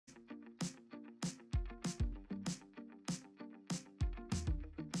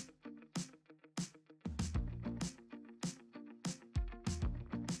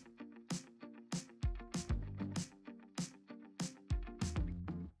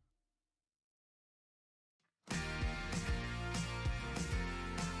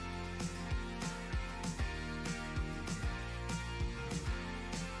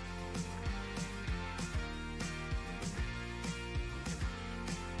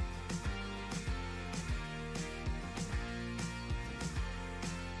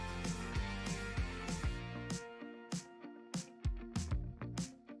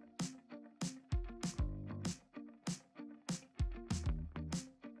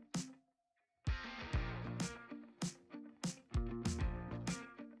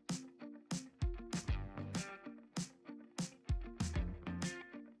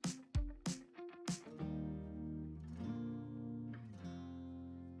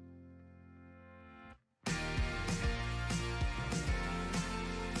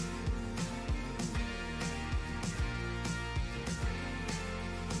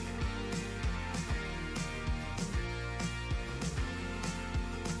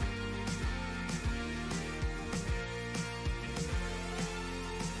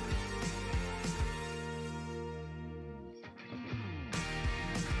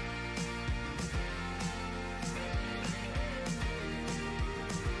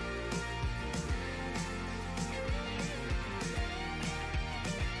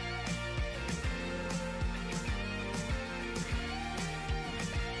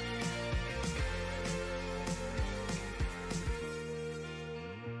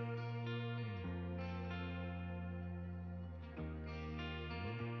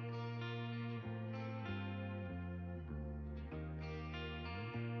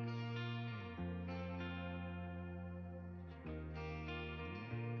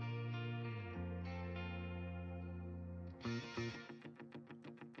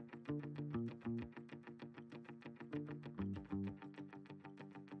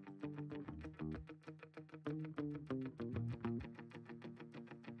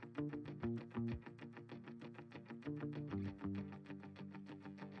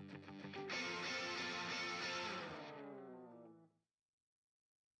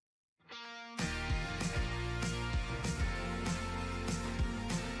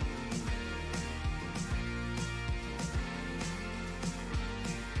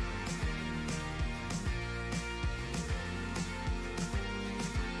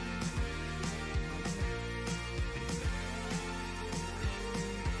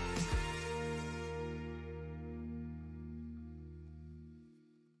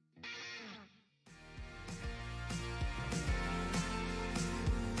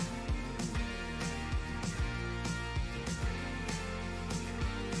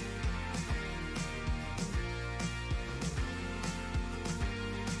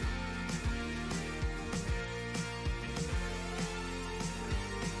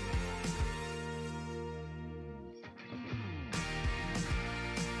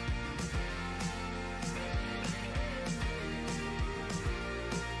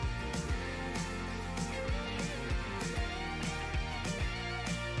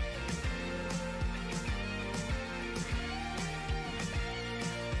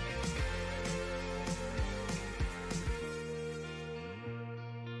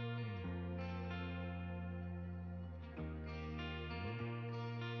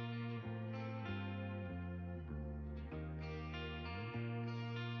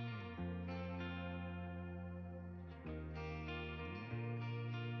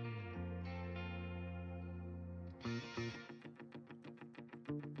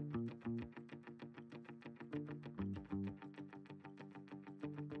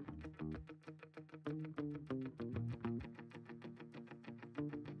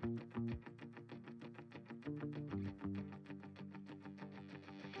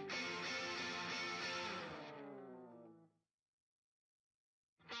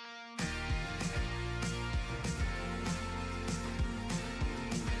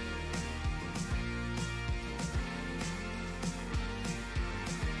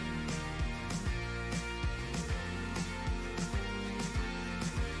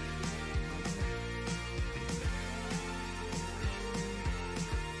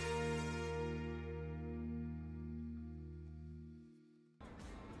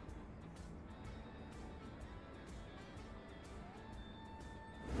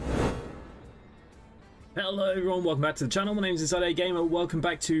Hello everyone, welcome back to the channel. My name is InsideAgameR. Welcome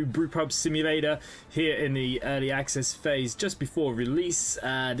back to Brewpub Simulator here in the early access phase just before release.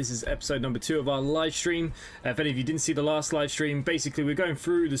 This is episode number 2 of our live stream. If any of you didn't see the last live stream, basically we're going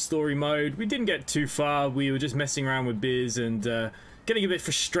through the story mode. We didn't get too far. We were just messing around with beers and getting a bit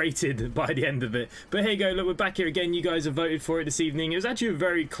frustrated by the end of it. But here you go, look, we're back here again. You guys have voted for it this evening. It was actually a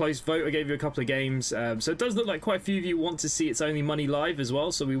very close vote. I gave you a couple of games. So it does look like quite a few of you want to see It's Only Money live as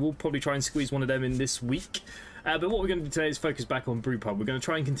well. So we will probably try and squeeze one of them in this week. But what we're going to do today is focus back on Brewpub. We're going to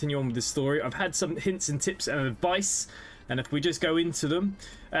try and continue on with the story. I've had some hints and tips and advice. And if we just go into them.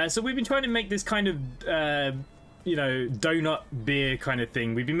 So we've been trying to make this kind of, you know, donut beer kind of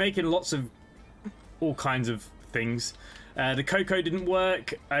thing. We've been making lots of all kinds of things. The cocoa didn't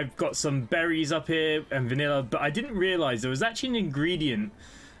work. I've got some berries up here and vanilla, but I didn't realize there was actually an ingredient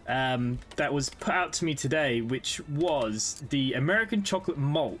that was put out to me today, which was the American chocolate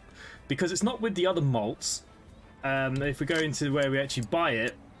malt, because it's not with the other malts. If we go into where we actually buy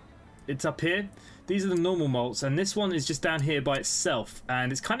it, it's up here. These are the normal malts, and this one is just down here by itself,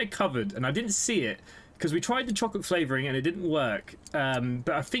 and it's kind of covered, and I didn't see it because we tried the chocolate flavoring and it didn't work. But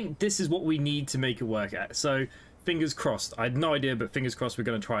I think this is what we need to make it work at. So fingers crossed. I had no idea, but fingers crossed we're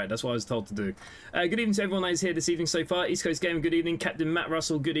going to try it. That's what I was told to do. Good evening to everyone that is here this evening so far. East Coast Gamer, good evening. Captain Matt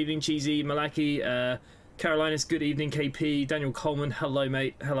Russell, good evening. Cheesy, Malaki, Carolinus, good evening. KP, Daniel Coleman, hello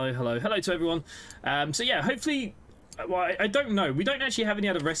mate. Hello, hello. Hello to everyone. So yeah, hopefully, well, I don't know. We don't actually have any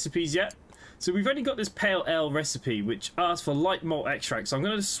other recipes yet. So we've only got this pale ale recipe, which asks for light malt extract. So I'm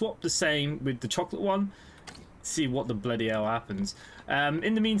going to swap the same with the chocolate one. See what the bloody hell happens.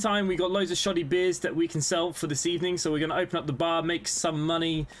 In the meantime, we got loads of shoddy beers that we can sell for this evening, so we're going to open up the bar, make some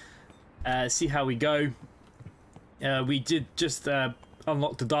money, see how we go. We did just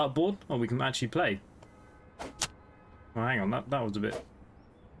unlock the dartboard, or we can actually play. Oh, hang on, that was a bit...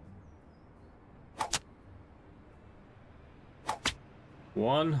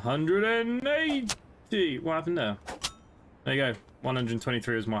 $180. What happened there? There you go.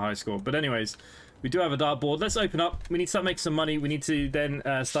 123 was my high score. But anyways, we do have a dartboard. Let's open up. We need to start making some money. We need to then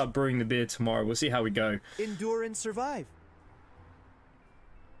start brewing the beer tomorrow. We'll see how we go. Endure and survive.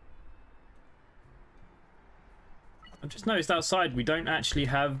 I've just noticed outside we don't actually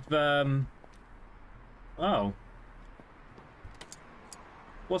have... Oh.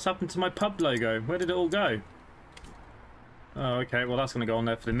 What's happened to my pub logo? Where did it all go? Oh, okay. Well, that's going to go on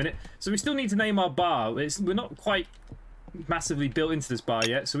there for the minute. So we still need to name our bar. We're not quite massively built into this bar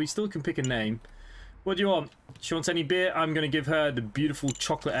yet, so we still can pick a name. What do you want? She wants any beer? I'm going to give her the beautiful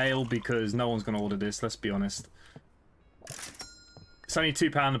chocolate ale because no one's going to order this, let's be honest. It's only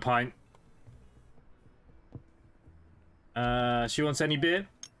 £2 a pint. She wants any beer?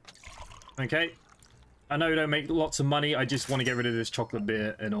 Okay. I know we don't make lots of money, I just want to get rid of this chocolate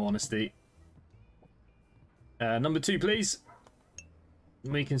beer, in all honesty. Number 2, please.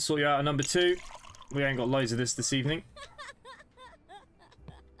 We can sort you out a number 2. We ain't got loads of this evening.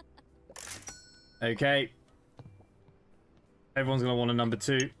 Okay. Everyone's going to want a number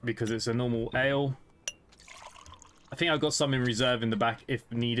 2 because it's a normal ale. I think I've got some in reserve in the back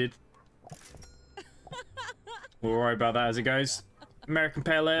if needed. We'll worry about that as it goes. American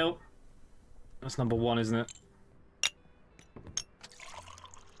Pale Ale. That's number 1, isn't it?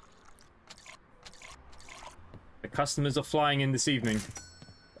 The customers are flying in this evening.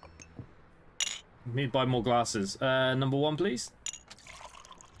 Need to buy more glasses. Number 1, please.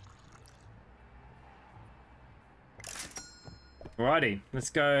 Alrighty, let's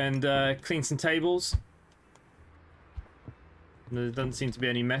go and clean some tables. There doesn't seem to be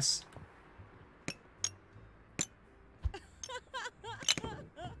any mess.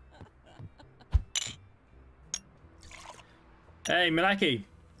 Hey, Milaki.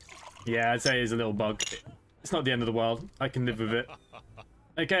 Yeah, I'd say it's a little bug. It's not the end of the world. I can live with it.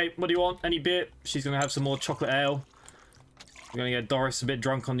 Okay, what do you want? Any beer? She's going to have some more chocolate ale. We're going to get Doris a bit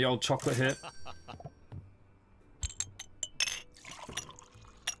drunk on the old chocolate here.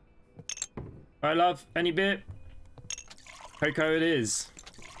 Alright, love. Any beer? Cocoa it is.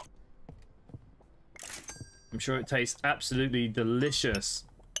 I'm sure it tastes absolutely delicious.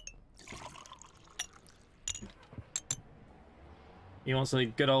 You want some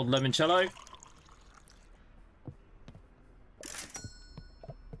good old limoncello?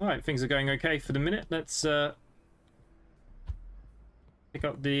 Alright, things are going okay for the minute. Let's pick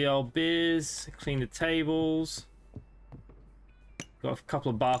up the old beers, clean the tables. Got a couple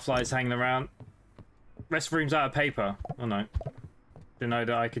of barflies hanging around. Rest room's out of paper. Oh no. Didn't know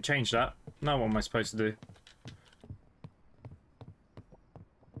that I could change that. Now what am I supposed to do?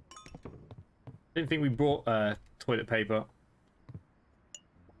 Didn't think we brought toilet paper.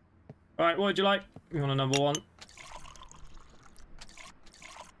 Alright, what would you like? You want a number one?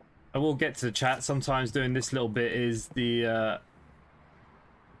 I will get to the chat. Sometimes doing this little bit is the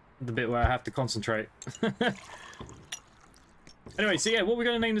bit where I have to concentrate. Anyway, so yeah, what we're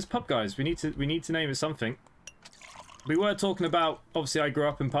going to name this pub, guys? We need to name it something. We were talking about, obviously I grew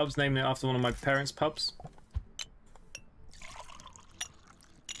up in pubs, naming it after one of my parents' pubs.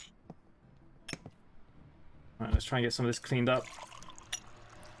 Alright, let's try and get some of this cleaned up.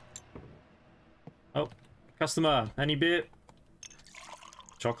 Oh, customer, any beer?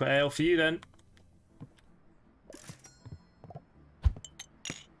 Chocolate ale for you then.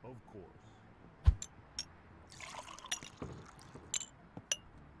 Of course.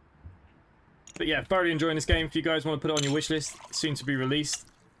 But yeah, thoroughly enjoying this game. If you guys want to put it on your wish list, soon to be released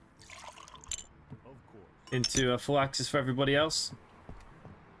Of course. into full access for everybody else.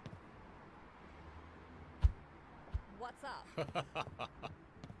 What's up?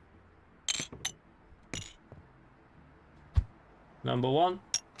 Number one.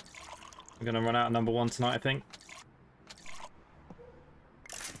 I'm going to run out of number one tonight, I think.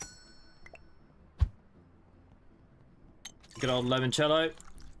 Good old limoncello.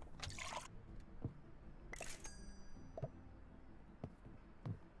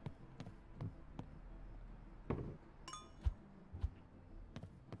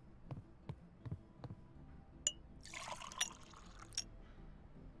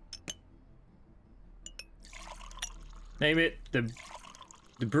 Name it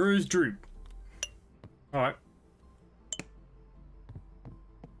the Brewer's Droop. Alright.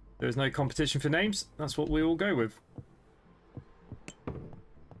 There's no competition for names. That's what we all go with.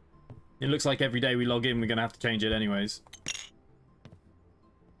 It looks like every day we log in, we're going to have to change it anyways.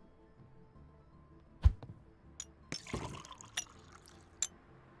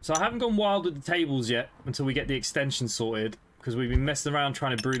 So I haven't gone wild with the tables yet until we get the extension sorted, because we've been messing around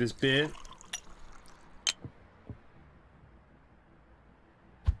trying to brew this beer.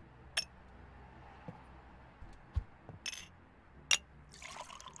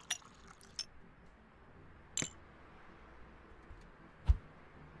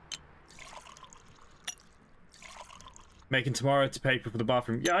 Making tomorrow to paper for the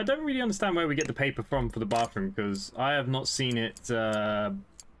bathroom. Yeah, I don't really understand where we get the paper from for the bathroom, because I have not seen it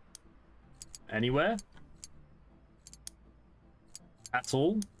anywhere at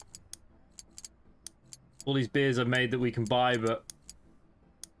all. All these beers are made that we can buy, but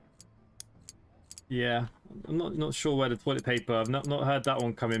yeah, I'm not sure where the toilet paper. I've not heard that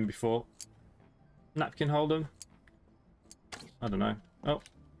one come in before. Napkin holder. I don't know. Oh,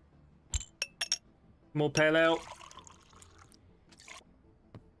 more pale ale.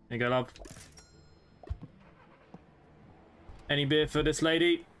 There you go, love. Any beer for this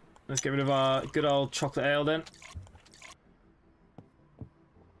lady? Let's get rid of our good old chocolate ale then.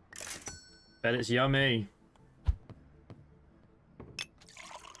 Bet it's yummy.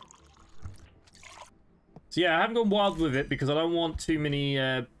 So yeah, I haven't gone wild with it because I don't want too many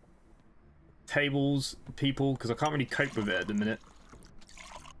tables, people, because I can't really cope with it at the minute.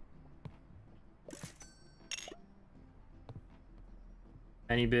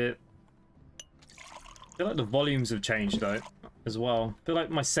 Any bit. I feel like the volumes have changed though, as well. I feel like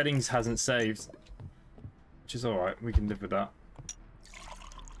my settings hasn't saved, which is alright. We can live with that.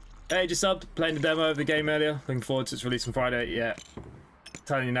 Hey, just subbed, playing the demo of the game earlier. Looking forward to its release on Friday. Yeah, I'm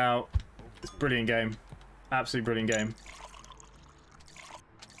telling you now, it's a brilliant game. Absolutely brilliant game.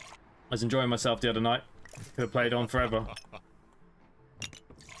 I was enjoying myself the other night. Could have played on forever.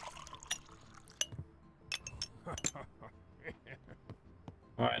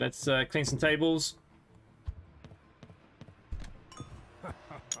 Alright, let's clean some tables.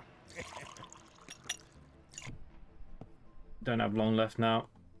 Don't have long left now.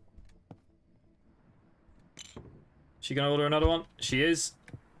 She gonna order another one? She is.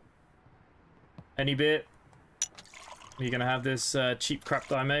 Any beer? Are you gonna have this cheap crap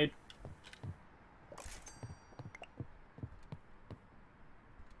that I made?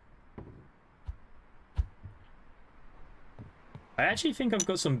 I actually think I've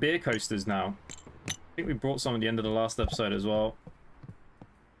got some beer coasters now. I think we brought some at the end of the last episode as well.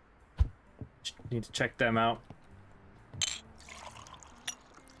 Need to check them out.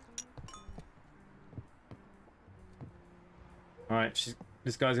 Alright,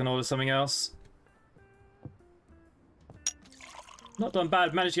 this guy's gonna order something else. Not done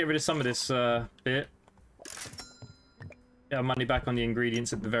bad, managed to get rid of some of this beer. Get our money back on the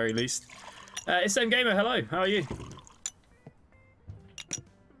ingredients at the very least. InsideAgameR, hello, how are you?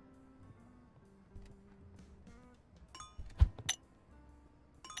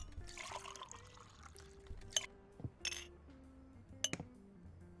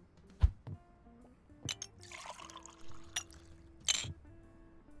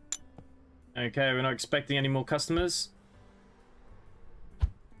 Okay, we're not expecting any more customers.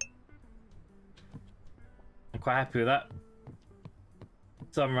 I'm quite happy with that.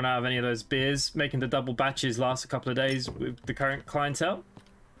 So I haven't run out of any of those beers. Making the double batches last a couple of days with the current clientele.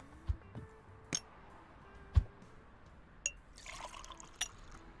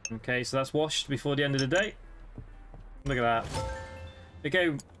 Okay, so that's washed before the end of the day. Look at that.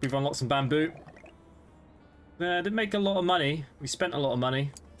 Okay, we've unlocked some bamboo. Didn't make a lot of money. We spent a lot of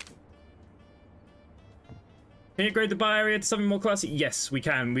money. Can you upgrade the bar area to something more classy? Yes, we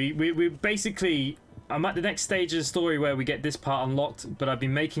can. We basically... I'm at the next stage of the story where we get this part unlocked, but I've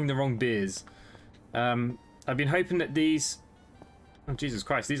been making the wrong beers. I've been hoping that these... Oh, Jesus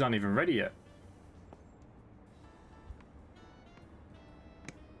Christ, these aren't even ready yet.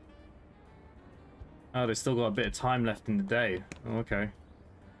 Oh, they've still got a bit of time left in the day. Oh, okay.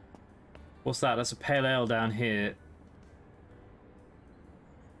 What's that? That's a pale ale down here.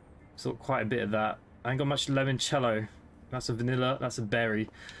 Still quite a bit of that. I ain't got much limoncello. That's a vanilla. That's a berry.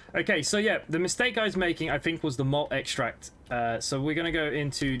 Okay, so yeah, the mistake I was making, I think, was the malt extract. So we're going to go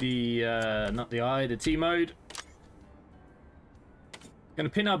into the, not the I, the T mode. Going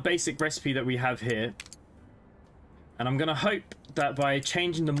to pin our basic recipe that we have here. And I'm going to hope that by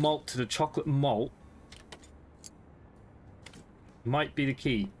changing the malt to the chocolate malt, might be the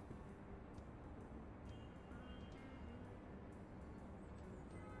key.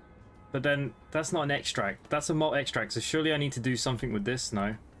 But then, that's not an extract. That's a malt extract, so surely I need to do something with this?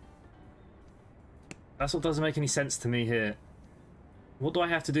 No. That's what doesn't make any sense to me here. What do I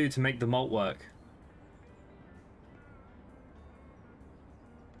have to do to make the malt work?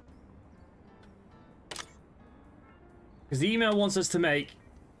 Because the email wants us to make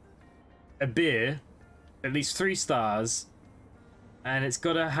a beer, at least 3 stars, and it's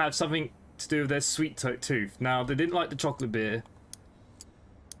got to have something to do with their sweet tooth. Now, they didn't like the chocolate beer.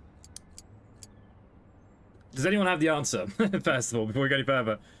 Does anyone have the answer? First of all, before we go any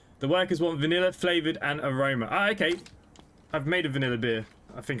further. The workers want vanilla, flavoured, and aroma. Ah, okay. I've made a vanilla beer.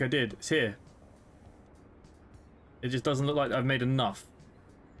 I think I did. It's here. It just doesn't look like I've made enough.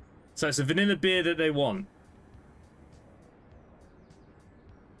 So it's a vanilla beer that they want.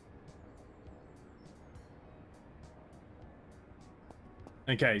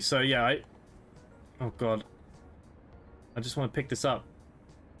 Okay, so yeah, oh god. I just want to pick this up.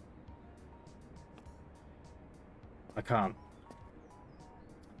 I can't.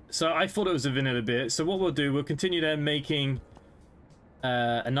 So I thought it was a vanilla beer. So what we'll do, we'll continue then making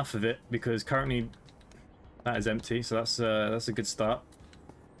enough of it, because currently that is empty. So that's a good start.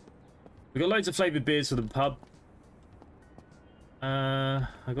 We've got loads of flavoured beers for the pub. I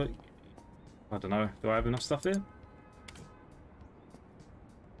don't know. Do I have enough stuff here?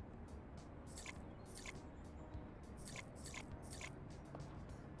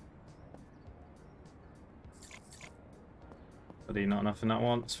 Not enough in that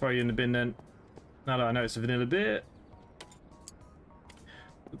one. Let's throw you in the bin then. Now that I know it's a vanilla beer.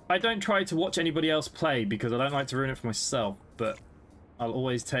 I don't try to watch anybody else play because I don't like to ruin it for myself, but I'll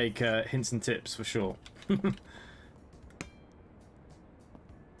always take hints and tips for sure.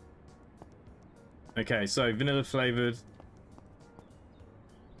 Okay, so vanilla flavoured.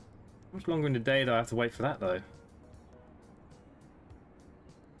 How much longer in the day do I have to wait for that though?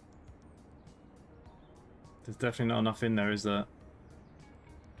 There's definitely not enough in there, is there?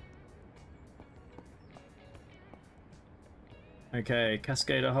 Okay,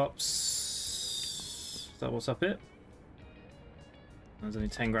 Cascada hops. Is that what's up here? There's only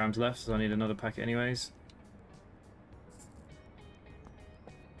 10 grams left, so I need another packet anyways.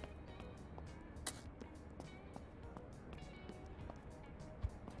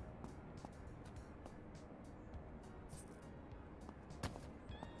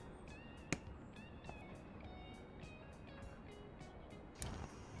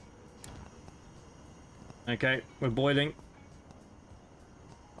 Okay, we're boiling.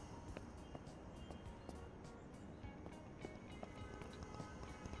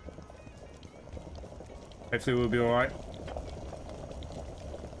 Hopefully we'll be alright. I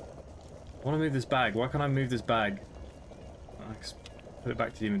want to move this bag. Why can't I move this bag? Put it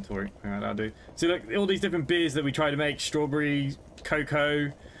back to the inventory. Alright, that'll do. See, look, all these different beers that we try to make. Strawberry,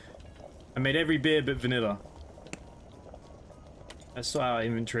 cocoa. I made every beer but vanilla. Let's sort out our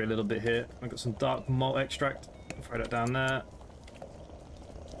inventory a little bit here. I've got some dark malt extract. I'll throw that down there.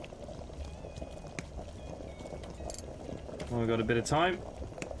 Well, we've got a bit of time.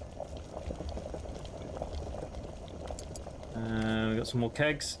 We've got some more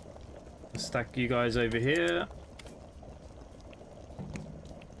kegs. Let's stack you guys over here.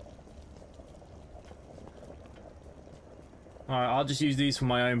 Alright, I'll just use these for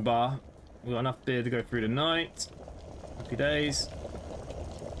my own bar. We've got enough beer to go through the night. Happy days.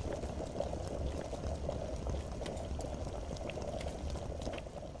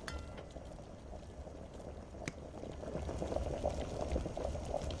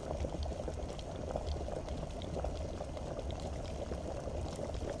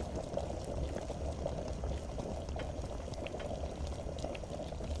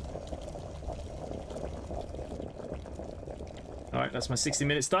 Alright, that's my 60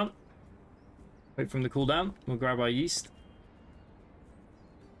 minutes done. Wait for them to cool down. We'll grab our yeast.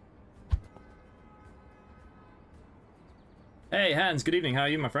 Hey, Hans, good evening. How are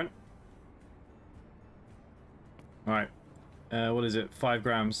you, my friend? Alright. What is it? 5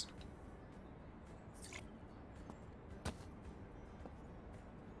 grams.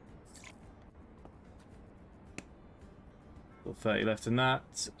 Got 30 left in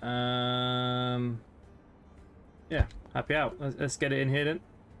that. Yeah, happy out. Let's get it in here then.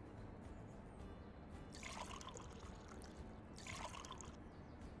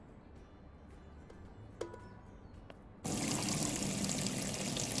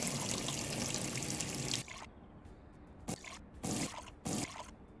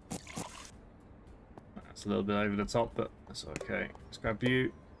 That's a little bit over the top, but that's okay. Let's grab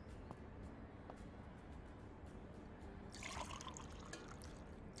you.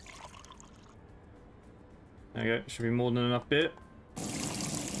 There you go. Should be more than enough beer.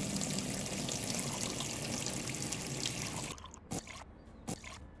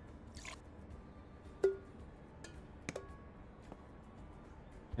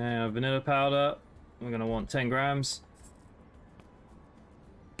 Vanilla powder. We're going to want 10 grams.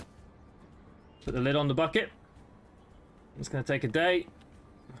 Put the lid on the bucket. It's going to take a day.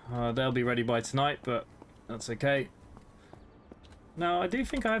 They'll be ready by tonight, but that's okay. Now, I do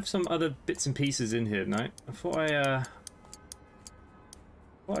think I have some other bits and pieces in here, no? I thought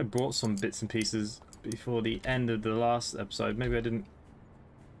I brought some bits and pieces before the end of the last episode. Maybe I didn't.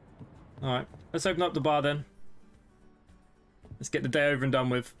 Alright, let's open up the bar then. Let's get the day over and done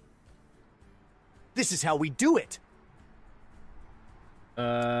with. This is how we do it.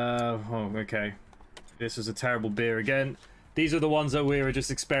 Oh, okay. This was a terrible beer again. These are the ones that we were just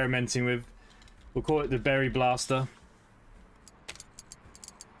experimenting with. We'll call it the Berry Blaster.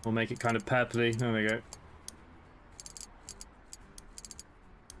 We'll make it kind of purpley. There we go.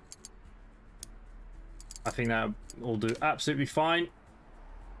 I think that will do absolutely fine.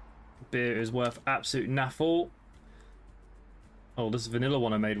 Beer is worth absolute naff all. Oh, this vanilla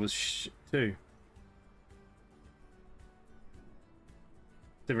one I made was too.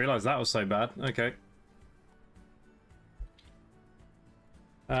 Didn't realize that was so bad. Okay.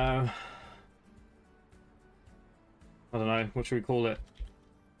 I don't know. What should we call it?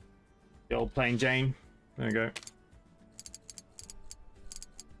 The old plain Jane. There we go.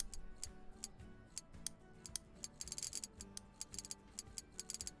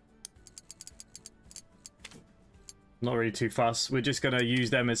 Not really too fussed. We're just going to use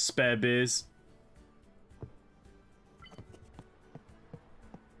them as spare beers.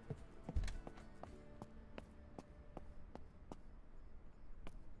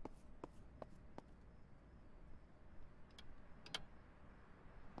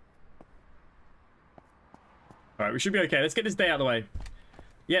 Alright, we should be okay. Let's get this day out of the way.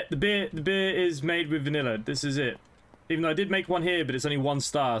 Yeah, the beer is made with vanilla. This is it. Even though I did make one here, but it's only 1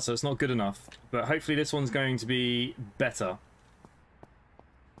 star, so it's not good enough. But hopefully this one's going to be better.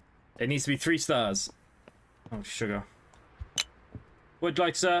 It needs to be 3 stars. Oh, sugar. Would you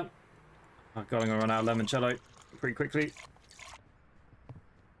like, sir? Oh, God, I'm going to run out of limoncello pretty quickly.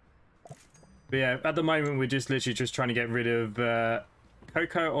 But yeah, at the moment, we're just literally just trying to get rid of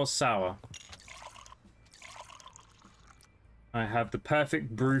cocoa or sour. I have the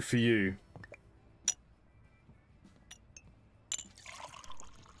perfect brew for you.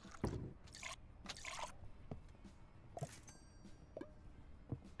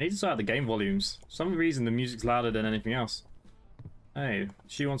 I need to sort out the game volumes. For some reason the music's louder than anything else. Hey,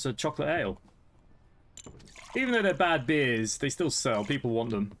 she wants a chocolate ale. Even though they're bad beers, they still sell. People want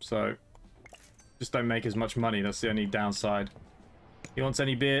them, so just don't make as much money. That's the only downside. He wants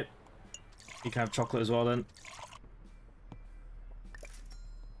any beer? You can have chocolate as well then.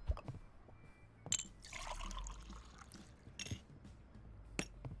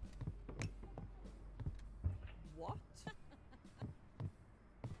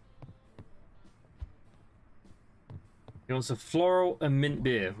 He wants a floral and mint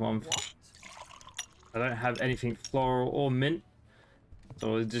beer. Well, I don't have anything floral or mint,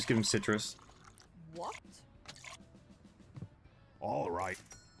 so we'll just give him citrus. What? All right.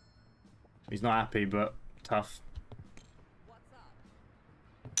 He's not happy, but tough. What's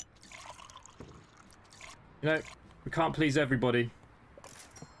You know, we can't please everybody.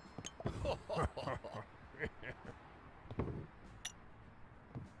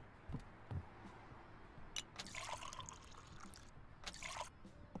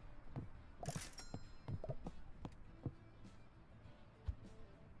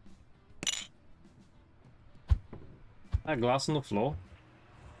 That glass on the floor.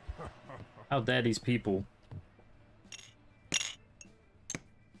 How dare these people?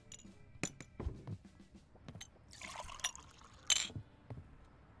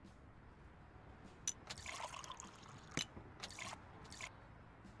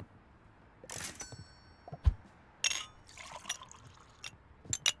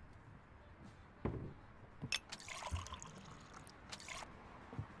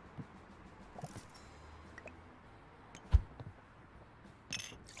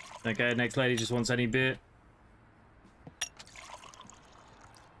 Okay, next lady just wants any beer.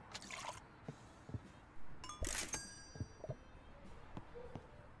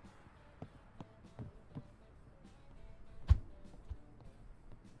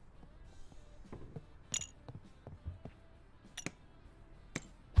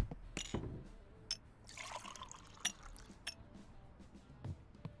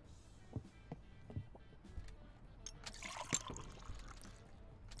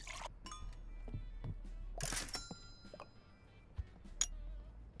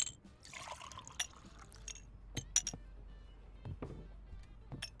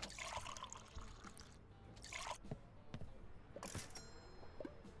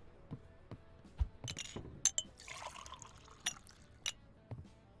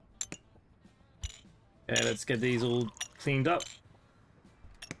 Okay, let's get these all cleaned up.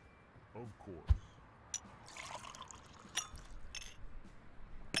 Of course.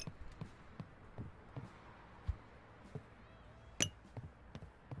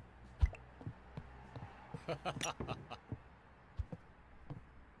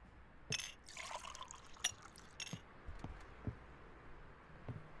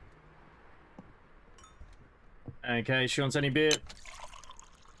 Okay, she wants any beer.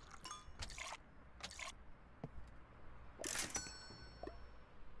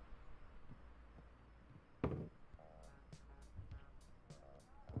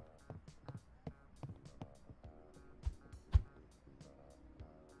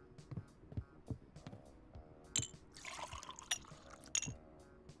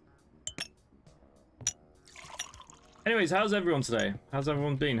 Anyways, how's everyone today? How's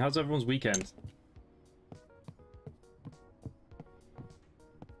everyone been? How's everyone's weekend?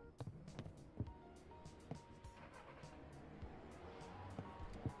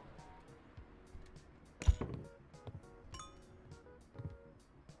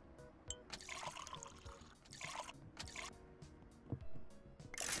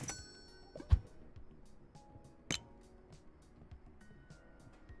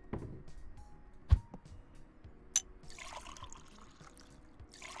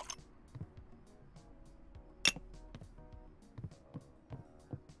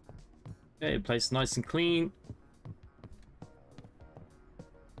 Okay, place nice and clean.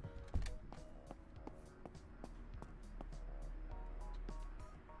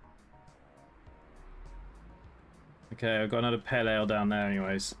 Okay, I've got another pale ale down there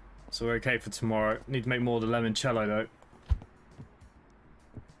anyways. So we're okay for tomorrow. Need to make more of the limoncello though.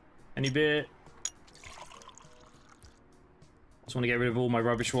 Any beer? Just want to get rid of all my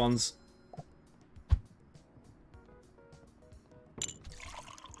rubbish ones.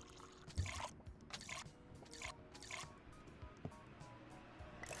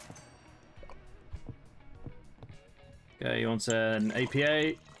 Okay, you want an APA?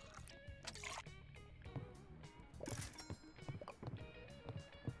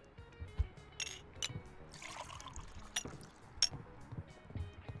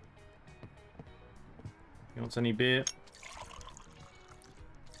 You want any beer?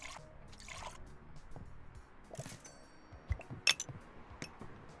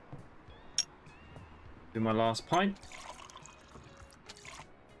 Do my last pint.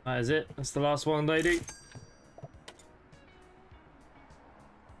 That is it. That's the last one, lady.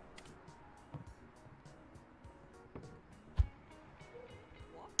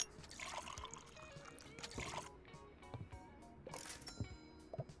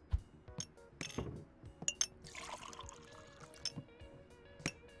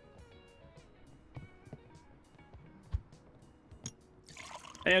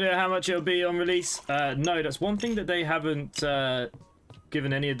 Any idea how much it'll be on release? No, that's one thing that they haven't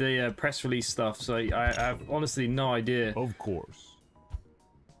given any of the press release stuff, so I have honestly no idea. Of course.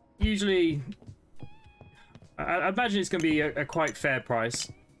 Usually, I imagine it's going to be a quite fair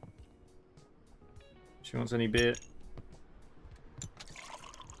price. She wants any beer.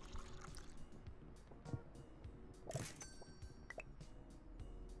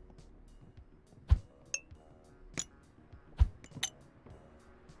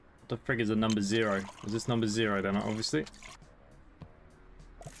 What the frig is a number 0? Is this number 0 then, obviously?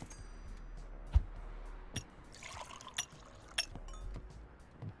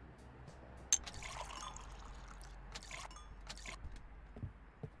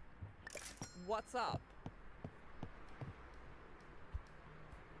 What's up?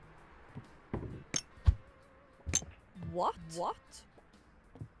 What? What?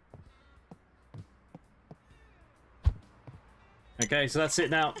 Okay, so that's it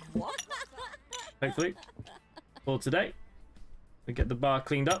now. What? Hopefully. For today. We get the bar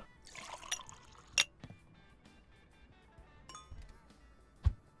cleaned up.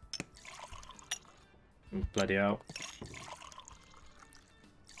 Oh, bloody hell.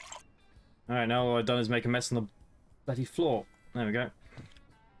 Alright, now all I've done is make a mess on the bloody floor. There we go.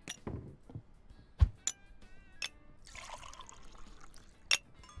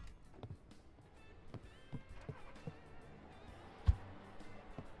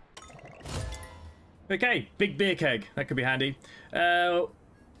 Okay, big beer keg. That could be handy. What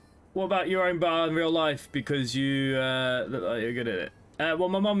about your own bar in real life? Because you look like you're good at it. Well,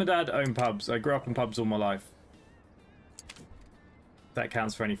 my mum and dad own pubs. I grew up in pubs all my life. That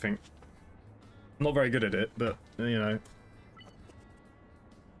counts for anything. I'm not very good at it, but, you know.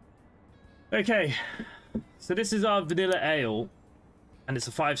 Okay. So this is our vanilla ale. And it's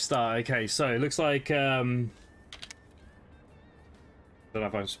a 5-star. Okay, so it looks like... I don't know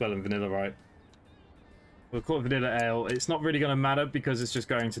if I'm spelling vanilla right. We'll call it vanilla ale. It's not really going to matter because it's just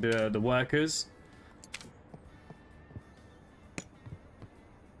going to the workers.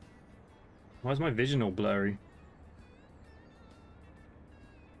 Why is my vision all blurry?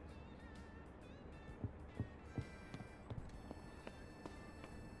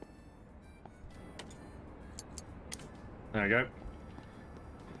 There we go.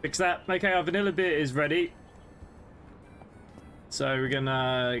 Fix that. Okay, our vanilla beer is ready. So we're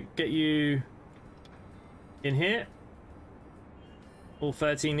gonna get you in here. All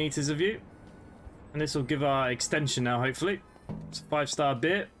 13 litres of you. And this will give our extension now, hopefully. It's a 5-star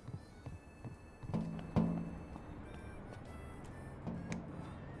beer.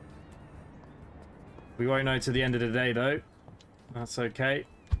 We won't know till the end of the day, though. That's okay.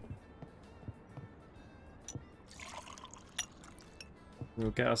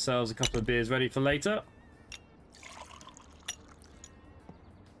 We'll get ourselves a couple of beers ready for later.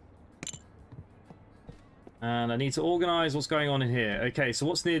 And I need to organise what's going on in here. Okay, so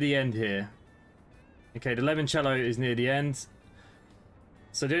what's near the end here? Okay, the limoncello is near the end.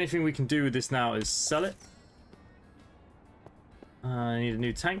 So the only thing we can do with this now is sell it. I need a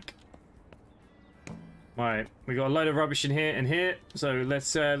new tank. Right, we got a load of rubbish in here and here. So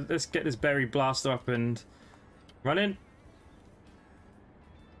let's get this berry blaster up and running.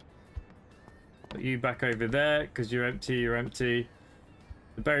 Put you back over there because you're empty. You're empty.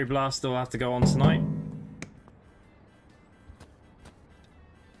 The berry blaster will have to go on tonight.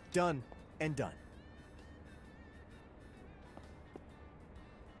 Done and done.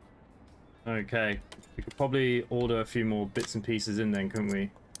 Okay, we could probably order a few more bits and pieces in then, couldn't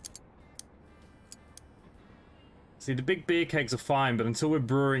we? See, the big beer kegs are fine, but until we're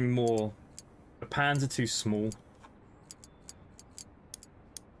brewing more, the pans are too small.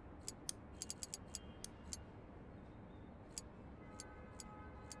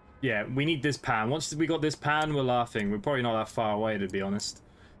 Yeah, we need this pan. Once we got this pan, we're laughing. We're probably not that far away, to be honest.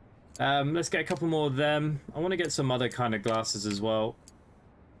 Let's get a couple more of them. I want to get some other kind of glasses as well.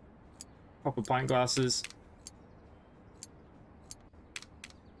 Proper pint glasses.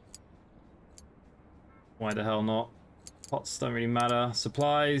 Why the hell not? Pots don't really matter.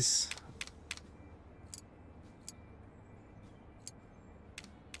 Supplies.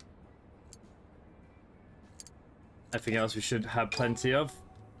 Everything else we should have plenty of.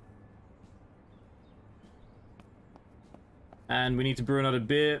 And we need to brew another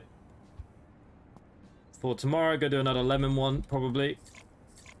beer. For tomorrow, go do another lemon one, probably.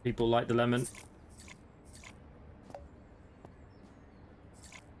 People like the lemon.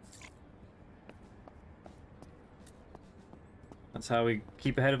 That's how we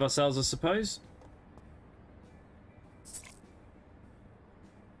keep ahead of ourselves, I suppose.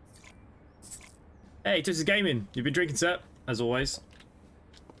 Hey, this is gaming. You've been drinking, sir, as always.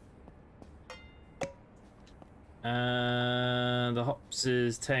 And the hops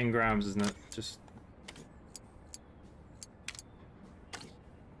is 10 grams, isn't it? Just...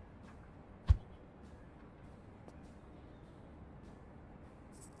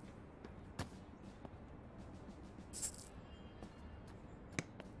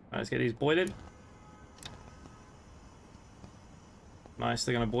 Let's get these boiling. Nice,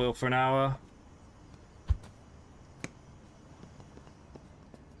 they're going to boil for an hour.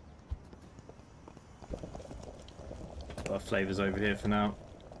 Got our flavours over here for now.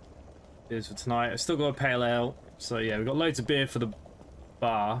 Here's for tonight. I've still got a pale ale. So yeah, we've got loads of beer for the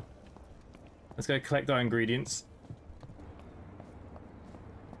bar. Let's go collect our ingredients.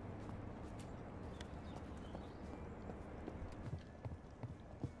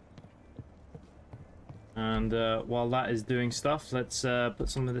 And while that is doing stuff, let's put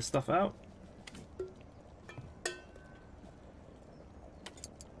some of this stuff out.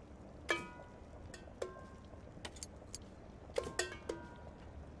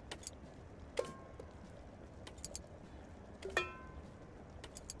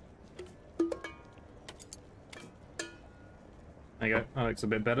 There you go. That looks a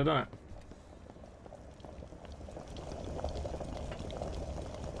bit better, doesn't it?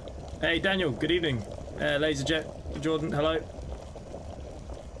 Hey, Daniel. Good evening. Laserjet, Jordan, hello.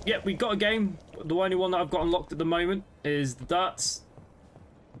 Yep, we got a game. The only one that I've got unlocked at the moment is the darts.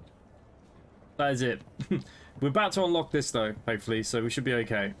 That is it. We're about to unlock this though, hopefully, so we should be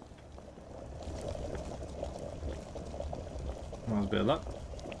okay. That was a bit of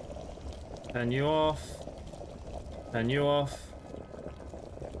luck. Turn you off. Turn you off.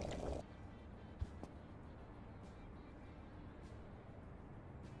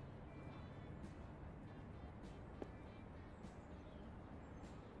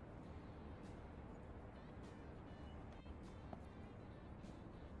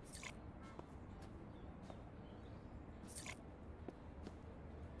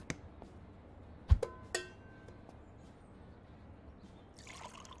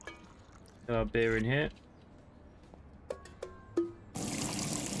 Got our beer in here.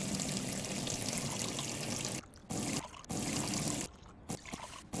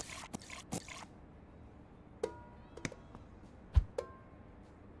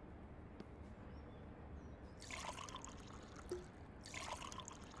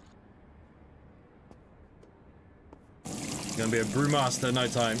 Gonna be a brewmaster in no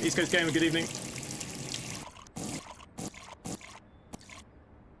time. East Coast Gamer, good evening.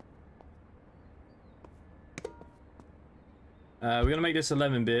 We're gonna make this a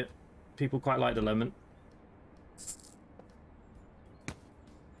lemon beer. People quite like the lemon.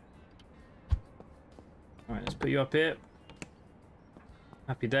 Alright, let's put you up here.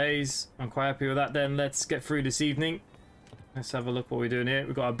 Happy days. I'm quite happy with that then. Let's get through this evening. Let's have a look what we're doing here.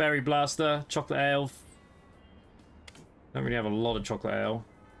 We've got a berry blaster, chocolate ale. Don't really have a lot of chocolate ale.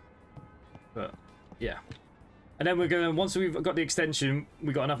 But yeah. And then we're gonna, once we've got the extension,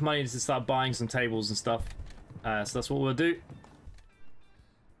 we've got enough money to start buying some tables and stuff. So that's what we'll do.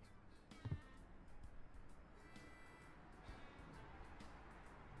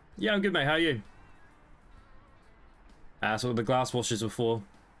 Yeah, I'm good, mate. How are you? That's what the glass washers were for.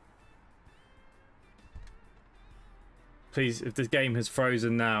 Please, if this game has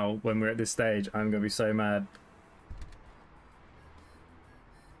frozen now when we're at this stage, I'm going to be so mad.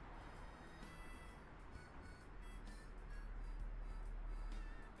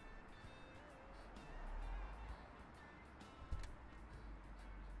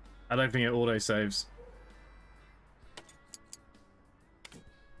 I don't think it auto-saves.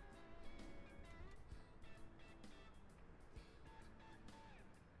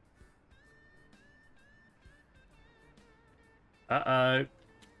 Uh-oh.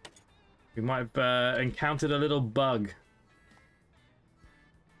 We might have encountered a little bug.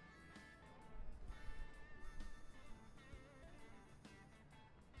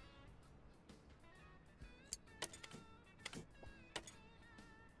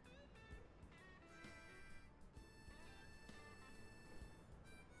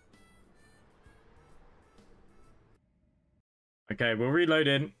 Okay, we'll reload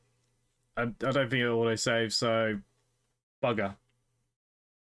in. I don't think it'll auto-save, so... Bugger.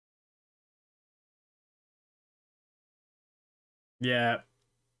 Yeah,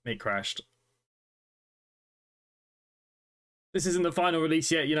 it crashed. This isn't the final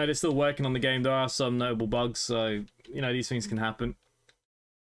release yet, you know, they're still working on the game. There are some notable bugs, so, you know, these things can happen.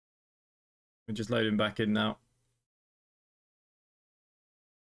 We're just loading back in now.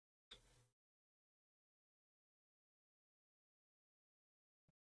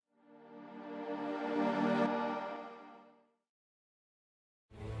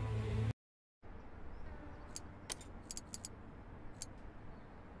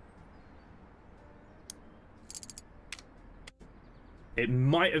 It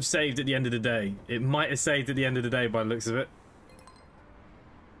might have saved at the end of the day. It might have saved at the end of the day by the looks of it.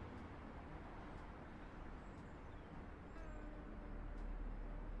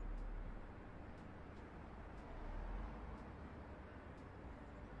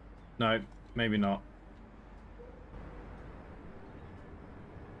 No, maybe not.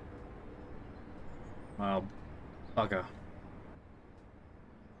 Oh, bugger.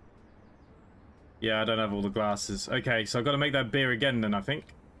 Yeah, I don't have all the glasses. Okay, so I've got to make that beer again then, I think.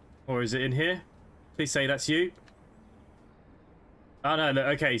 Or is it in here? Please say that's you. Oh, no, look,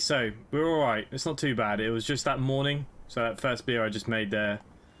 okay, so we're all right. It's not too bad. It was just that morning. So that first beer I just made there.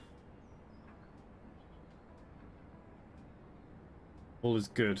 All is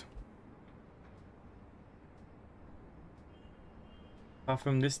good. Apart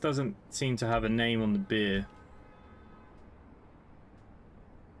from this doesn't seem to have a name on the beer.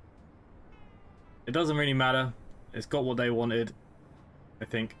 It doesn't really matter. It's got what they wanted, I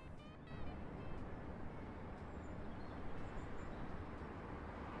think.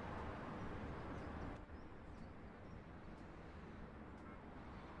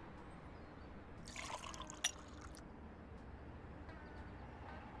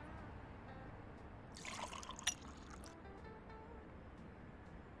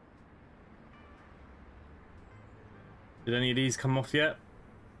 Did any of these come off yet?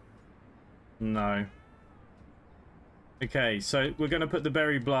 No. Okay, so we're going to put the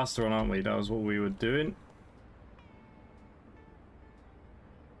berry blaster on, aren't we? That was what we were doing.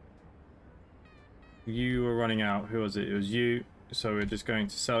 You were running out. Who was it? It was you. So we're just going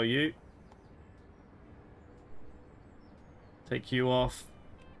to sell you. Take you off.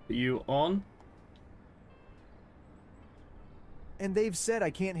 Put you on. And they've said I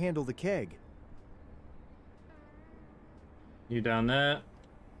can't handle the keg. You down there.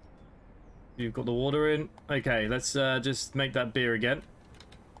 You've got the water in. Okay, let's just make that beer again.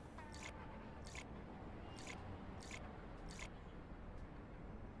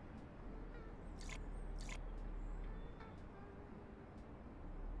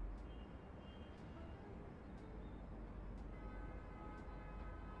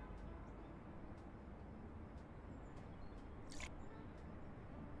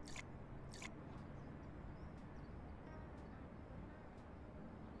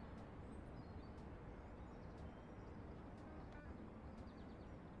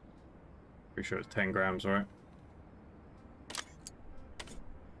 Pretty sure it's 10 grams, right?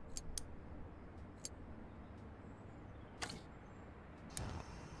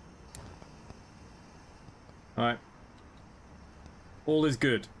 Alright. All is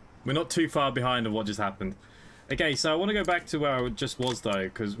good. We're not too far behind of what just happened. Okay, so I want to go back to where I just was, though,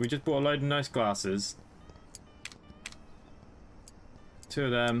 because we just bought a load of nice glasses. 2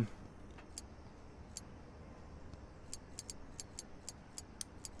 of them.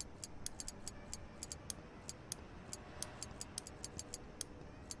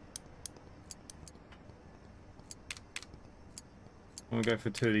 We'll go for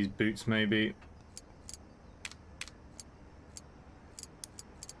 2 of these boots, maybe.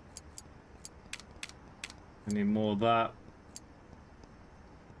 I need more of that.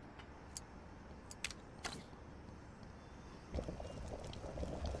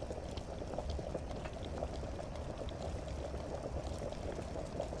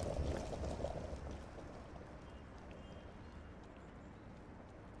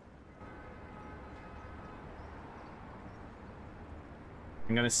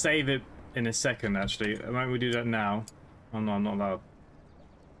 I'm going to save it in a second, actually. Might we do that now? Oh, no, I'm not allowed.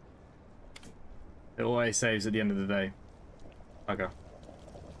 It always saves at the end of the day. Okay.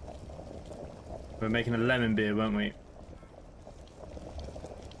 We're making a lemon beer, weren't we?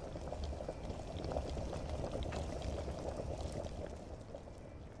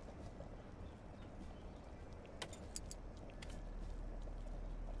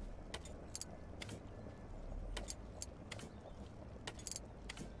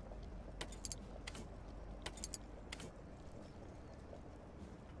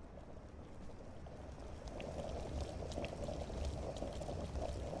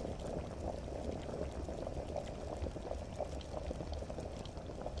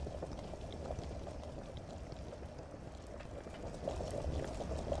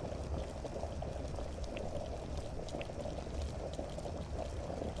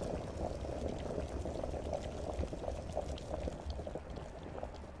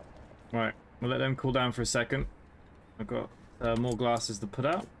 Right, we'll let them cool down for a second. I've got more glasses to put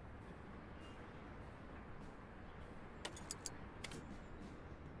out.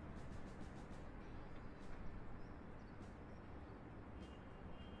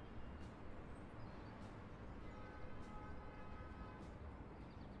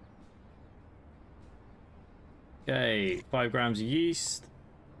 Okay, 5 grams of yeast.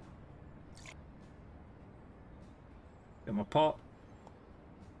 Get my pot.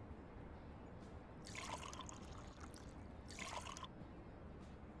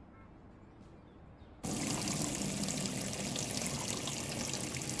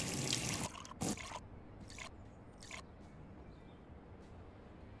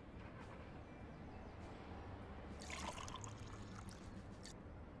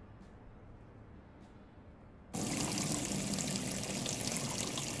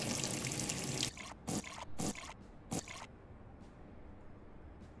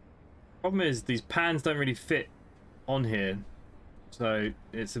 Problem is, these pans don't really fit on here, so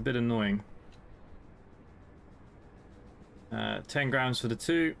it's a bit annoying. 10 grams for the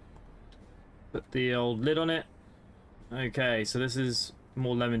two. Put the old lid on it. Okay, so this is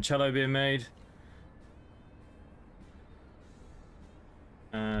more limoncello being made.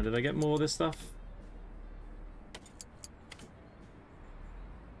 Did I get more of this stuff?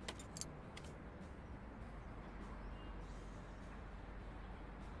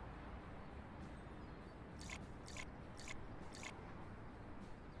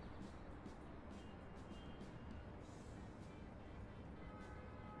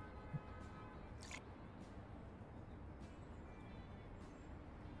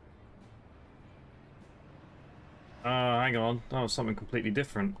 Hang on. That was something completely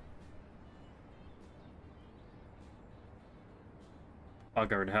different.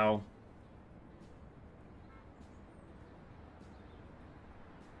 Bugger in hell.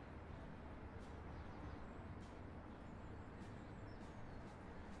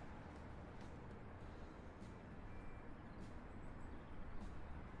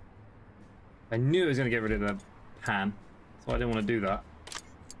 I knew it was going to get rid of the pan, so I didn't want to do that.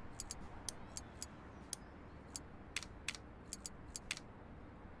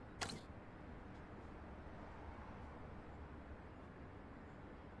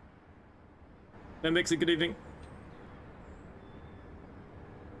 That makes it good evening.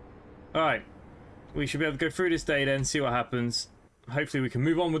 Alright. We should be able to go through this day then, see what happens. Hopefully we can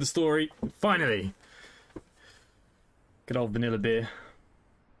move on with the story. Finally! Good old vanilla beer.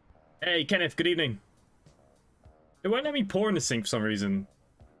 Hey, Kenneth, good evening. It won't let me pour in the sink for some reason.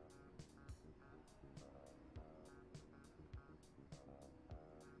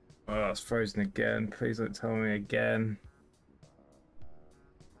 Oh, it's frozen again. Please don't tell me again.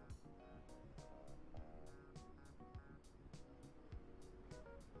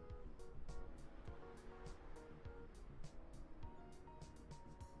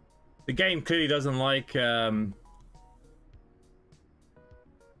 The game clearly doesn't like me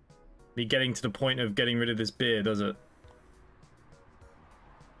getting to the point of getting rid of this beer, does it?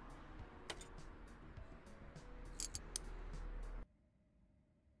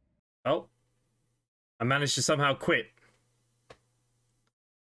 Oh. I managed to somehow quit.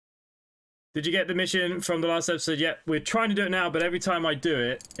 Did you get the mission from the last episode? Yep, we're trying to do it now, but every time I do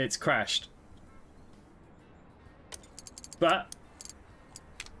it, it's crashed. But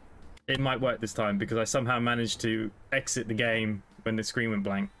it might work this time because I somehow managed to exit the game when the screen went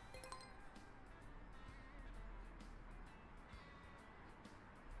blank.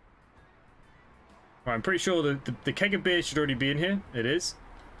 Right, I'm pretty sure the keg of beer should already be in here. It is.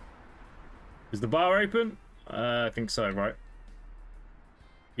 Is the bar open? I think so, right?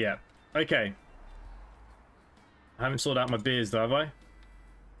 Yeah. Okay. I haven't sorted out my beers though, have I?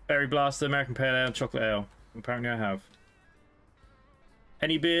 Berry Blaster, American Pale Ale, Chocolate Ale. Apparently I have.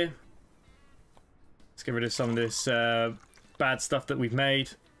 Any beer? Let's get rid of some of this bad stuff that we've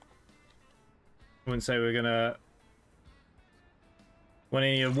made. I wouldn't say we're gonna win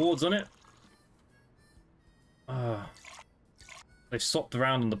any awards on it. They've swapped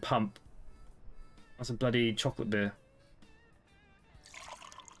around on the pump. That's a bloody chocolate beer.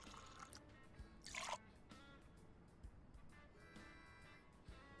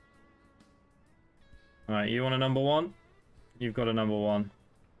 Alright, you want a number one? You've got a number one.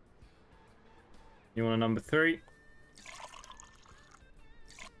 You want a number three?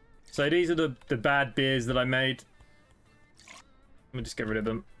 So these are the bad beers that I made. Let me just get rid of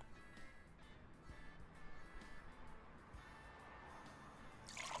them.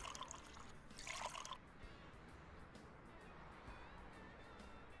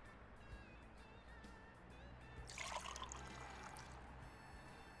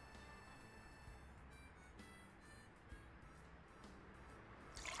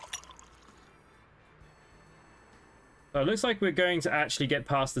 So it looks like we're going to actually get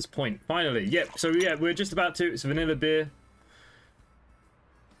past this point. Finally. Yep. So yeah, we're just about to. It's a vanilla beer.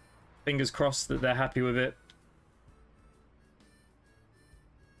 Fingers crossed that they're happy with it.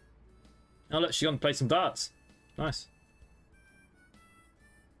 Oh look, she's gone to play some darts. Nice.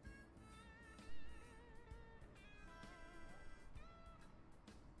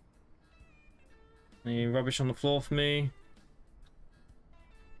 Any rubbish on the floor for me?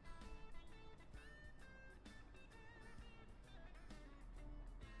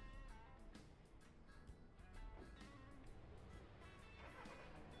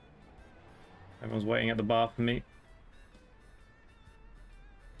 Everyone's waiting at the bar for me.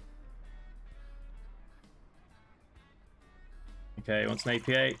 Okay, wants an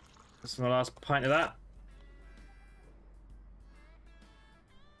APA. That's my last pint of that.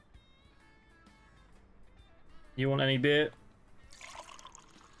 You want any beer?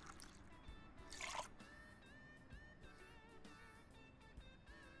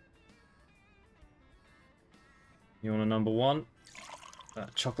 You want a number one?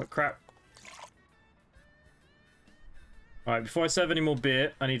 That chocolate crap. Alright, before I serve any more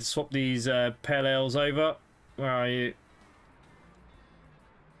beer, I need to swap these pale ales over. Where are you?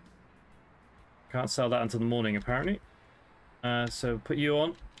 Can't sell that until the morning, apparently. So put you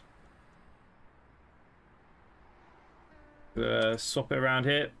on. Swap it around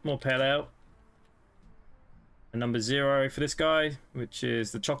here. More pale ale. And number 0 for this guy, which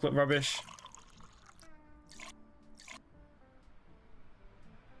is the chocolate rubbish.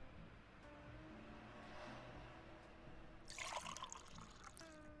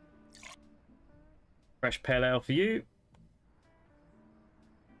 Fresh pale ale for you.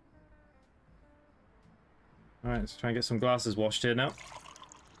 Alright, let's try and get some glasses washed here now.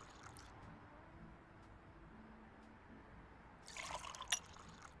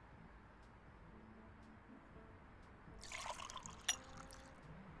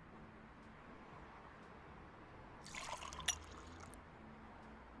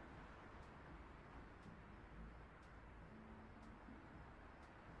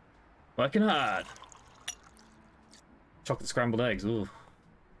 Working hard. Chocolate scrambled eggs. Ooh.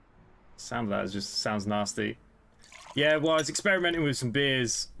 Sound of that just sounds nasty. Yeah, well, I was experimenting with some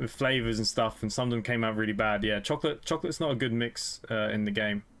beers with flavors and stuff, and some of them came out really bad. Yeah, chocolate's not a good mix in the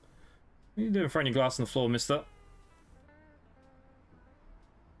game. What are you doing throwing your glass on the floor, mister?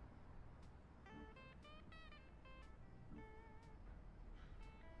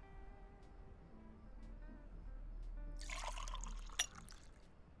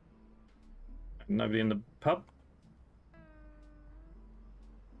 Nobody in the pub?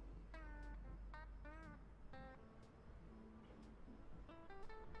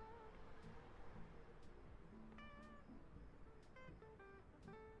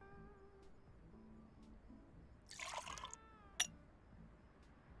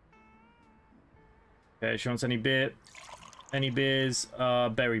 Okay, she wants any beer. Any beers?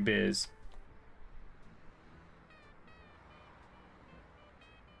 Berry beers.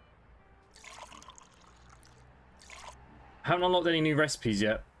 Haven't unlocked any new recipes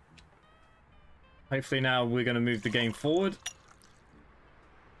yet. Hopefully now we're going to move the game forward.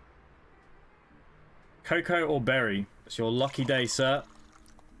 Cocoa or berry? It's your lucky day, sir.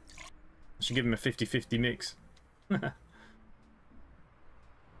 I should give him a 50-50 mix.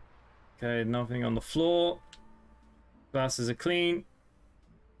 Okay, nothing on the floor. Glasses are clean.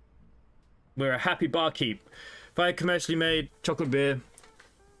 We're a happy barkeep. If I had commercially made chocolate beer,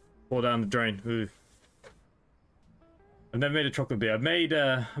 pour down the drain. Ooh. I've never made a chocolate beer. I've made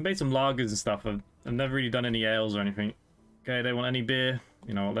some lagers and stuff. I've never really done any ales or anything. Okay, they want any beer.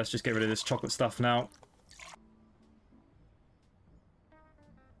 You know, let's just get rid of this chocolate stuff now.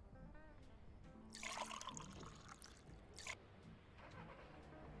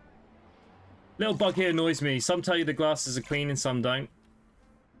 Little bug here annoys me. Some tell you the glasses are clean and some don't.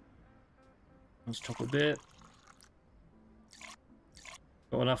 That's chocolate beer.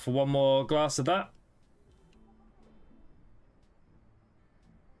 Got enough for one more glass of that.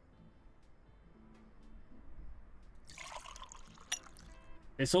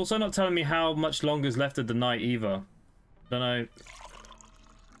 It's also not telling me how much longer is left of the night either. Don't know.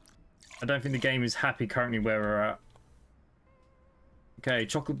 I don't think the game is happy currently where we're at. Okay,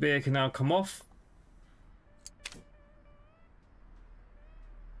 chocolate beer can now come off.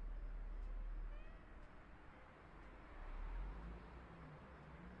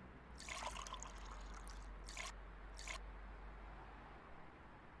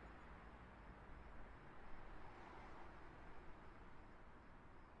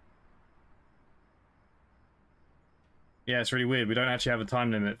 Yeah, it's really weird. We don't actually have a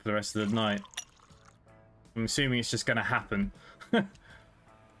time limit for the rest of the night. I'm assuming it's just going to happen.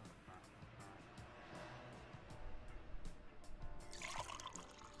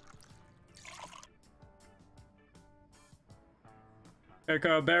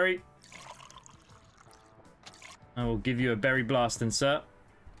 Cocoa berry. I will give you a berry blasting, sir.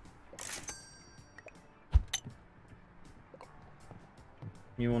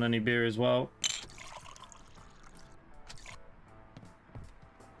 You want any beer as well?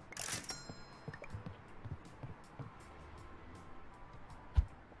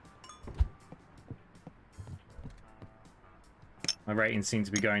 My ratings seem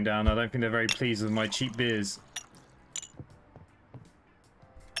to be going down. I don't think they're very pleased with my cheap beers.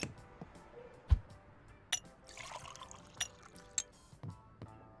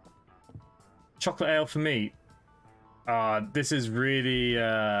 Chocolate ale for me. This is really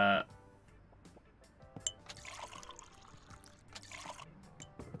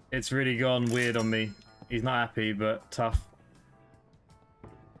It's really gone weird on me. He's not happy, but tough.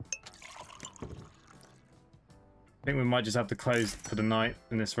 I think we might just have to close for the night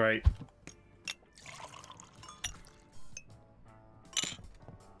in this rate.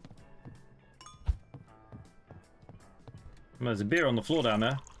 There's a beer on the floor down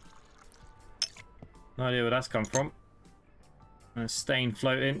there. No idea where that's come from. And a stain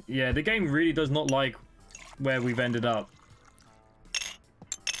floating. Yeah, the game really does not like where we've ended up.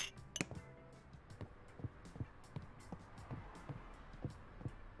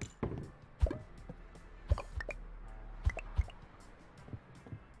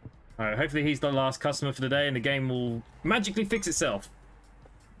 Alright, hopefully he's the last customer for the day and the game will magically fix itself.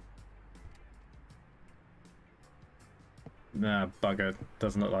 Nah, bugger.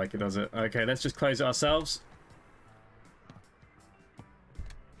 Doesn't look like it, does it? Okay, let's just close it ourselves.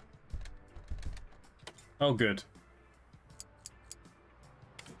 Oh, good.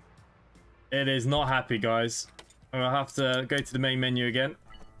 It is not happy, guys. I'll have to go to the main menu again.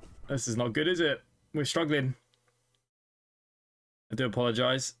 This is not good, is it? We're struggling. I do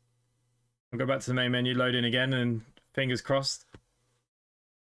apologize. I'll go back to the main menu, load in again, and fingers crossed.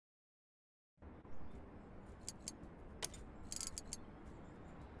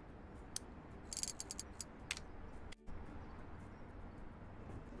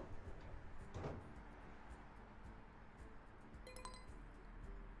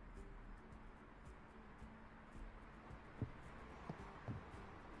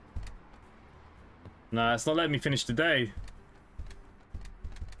 Nah, it's not letting me finish the day.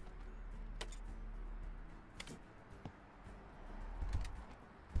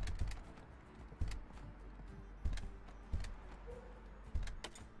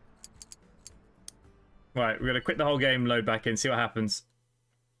 Right, we're gonna quit the whole game, load back in, see what happens.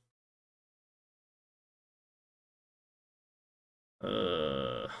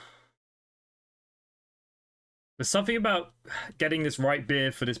 There's something about getting this right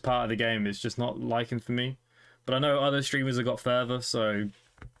beer for this part of the game is just not liking for me. But I know other streamers have got further, so I'm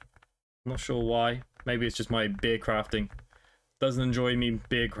not sure why. Maybe it's just my beer crafting. Doesn't enjoy me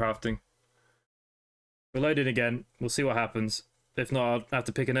beer crafting. We'll load it again. We'll see what happens. If not, I'll have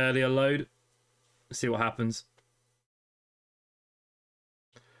to pick an earlier load. See what happens.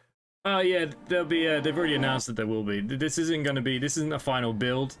 Oh yeah, there'll be. They've already announced that there will be. This isn't going to be. This isn't a final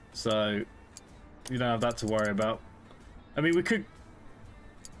build, so you don't have that to worry about. I mean, we could.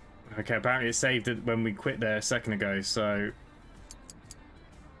 Okay, apparently it saved it when we quit there a second ago. So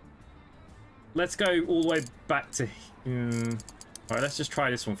let's go all the way back to. All right, let's just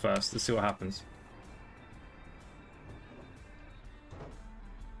try this one first. Let's see what happens.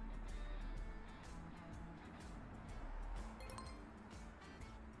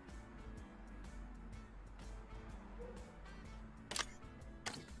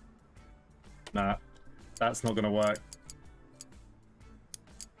 Nah, that's not going to work.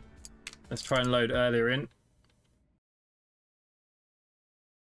 Let's try and load earlier in.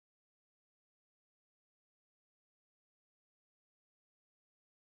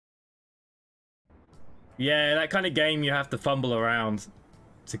 Yeah, that kind of game you have to fumble around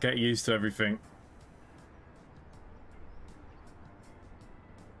to get used to everything.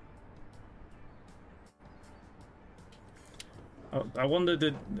 Oh, I wonder,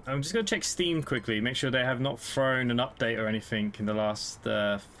 I'm just going to check Steam quickly, make sure they have not thrown an update or anything in the last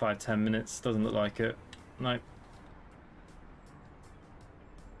 5-10 minutes. Doesn't look like it. No.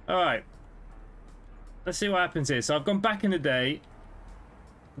 Alright. Let's see what happens here. So I've gone back in the day.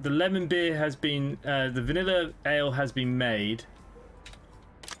 The lemon beer has been, the vanilla ale has been made.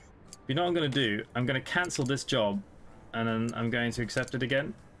 You know what I'm going to do? I'm going to cancel this job and then I'm going to accept it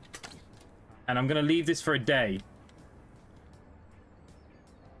again. And I'm going to leave this for a day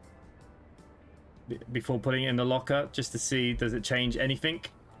before putting it in the locker, just to see does it change anything.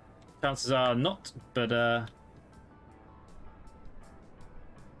 Chances are not, but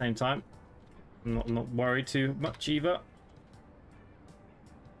same time I'm not worried too much either.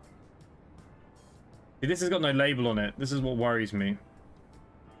 See, this has got no label on it. This is what worries me.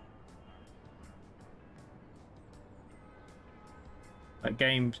 That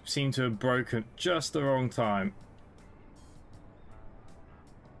game seemed to have broken just the wrong time.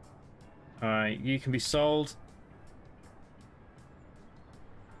 Alright, you can be sold.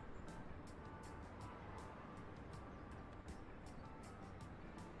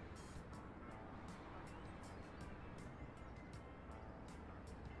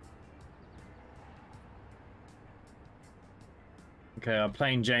 Okay, our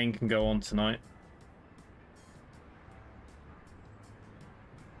plain Jane can go on tonight.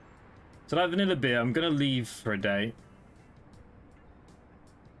 So that vanilla beer, I'm going to leave for a day.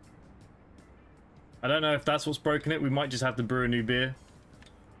 I don't know if that's what's broken it. We might just have to brew a new beer.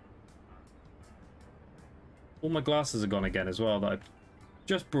 All my glasses are gone again as well that I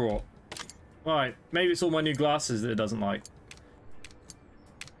just brought. Alright, maybe it's all my new glasses that it doesn't like.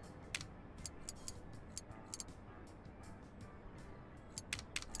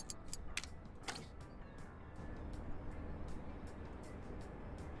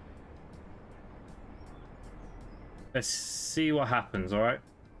 Let's see what happens, alright?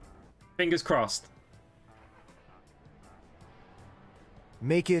 Fingers crossed.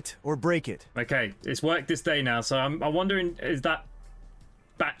 Make it or break it. Okay, it's worked this day now, so I'm wondering, is that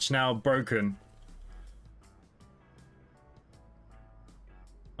batch now broken?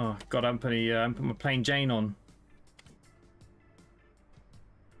 Oh god, I'm putting my plain Jane on.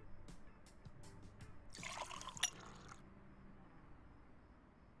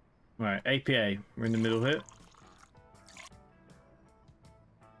 Right, APA, we're in the middle here.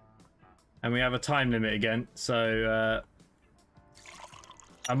 And we have a time limit again, so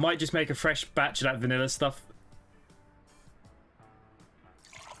I might just make a fresh batch of that vanilla stuff.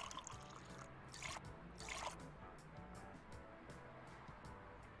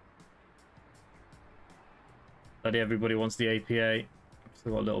 Bloody everybody wants the APA.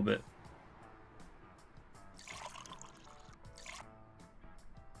 Still got a little bit.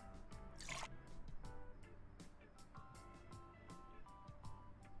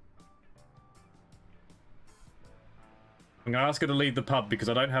 I'm going to ask her to leave the pub because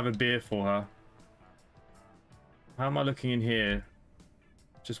I don't have a beer for her. How am I looking in here?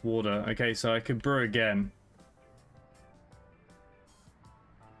 Just water. Okay, so I could brew again.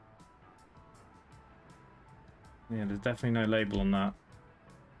 Yeah, there's definitely no label on that.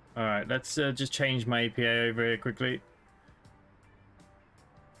 Alright, let's just change my APA over here quickly.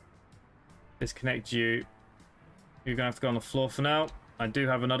 Disconnect you. You're going to have to go on the floor for now. I do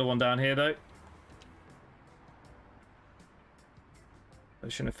have another one down here though.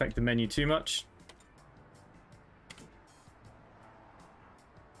 That shouldn't affect the menu too much.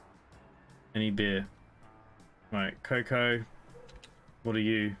 Any beer? Right, Cocoa. What are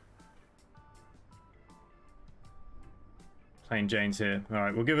you? Plain Jane's here.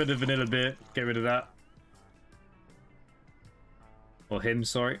 Alright, we'll give it a vanilla beer. Get rid of that. Or him,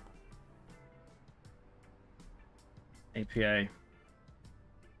 sorry. APA.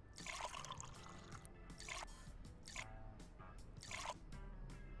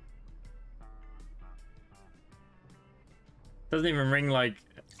 Doesn't even ring, like,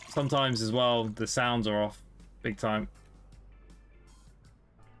 sometimes as well, the sounds are off big time.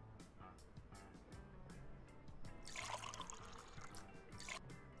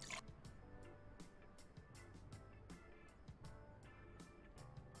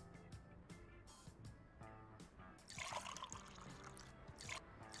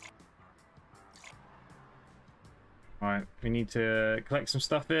 Alright, we need to collect some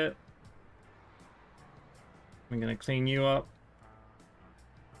stuff here. I'm gonna clean you up.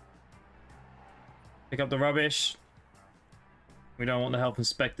 Pick up the rubbish. We don't want the health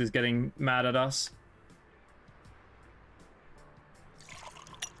inspectors getting mad at us.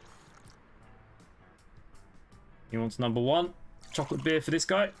 He wants number 1. Chocolate beer for this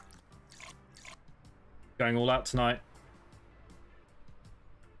guy. Going all out tonight.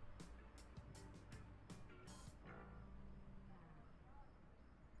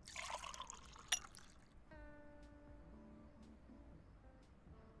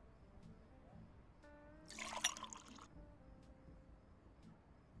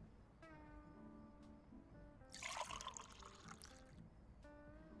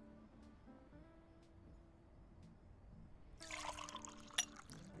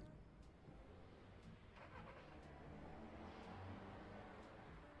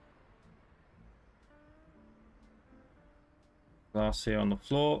 Glass here on the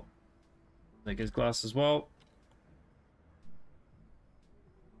floor. Take his glass as well.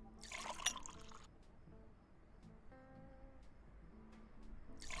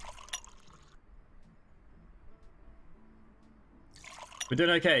 We're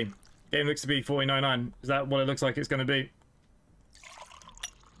doing okay. Game looks to be 40.99. Is that what it looks like it's going to be?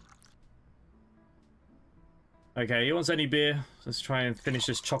 Okay, he wants any beer. Let's try and finish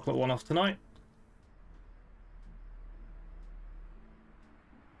this chocolate one off tonight.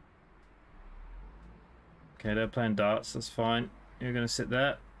 Okay, they're playing darts. That's fine. You're going to sit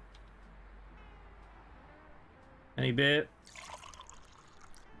there. Any beer?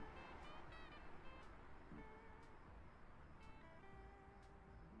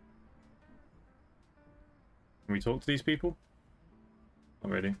 Can we talk to these people?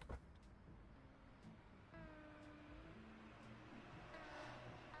 Not really.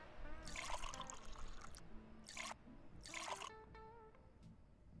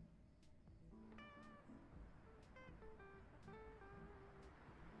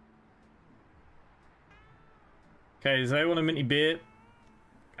 Okay, does they want a minty beer?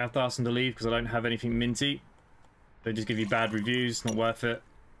 I have to ask them to leave because I don't have anything minty. They just give you bad reviews, not worth it.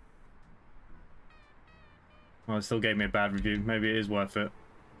 Well, it still gave me a bad review. Maybe it is worth it.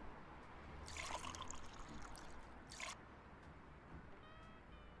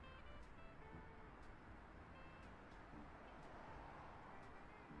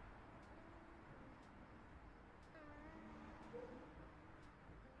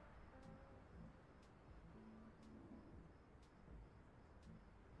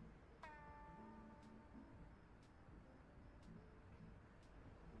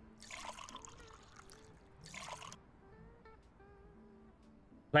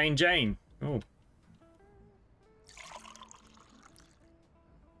 Plain Jane. Oh.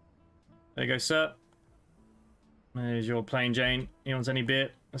 There you go, sir. There's your Plain Jane. He wants any beer?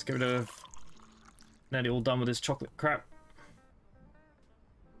 Let's get rid of... Nearly all done with this chocolate crap.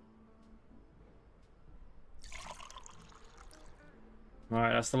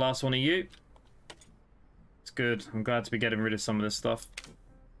 Alright, that's the last one of you. It's good. I'm glad to be getting rid of some of this stuff.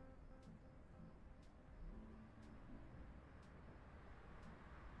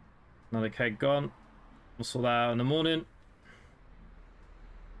 Another keg gone. We'll sort that out in the morning.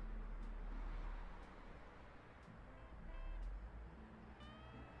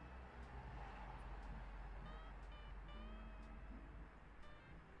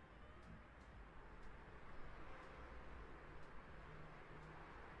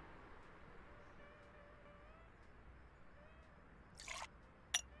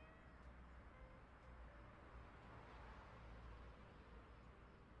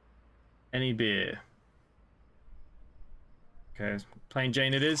 Any beer. Okay, Plain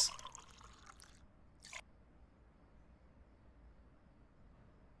Jane it is.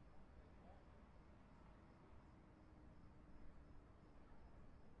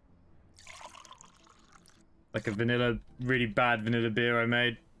 Like a vanilla, really bad vanilla beer I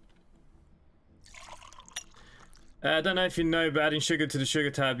made. I don't know if you know, but adding sugar to the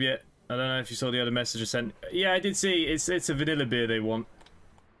sugar tab yet. I don't know if you saw the other message I sent. Yeah, I did see. It's a vanilla beer they want.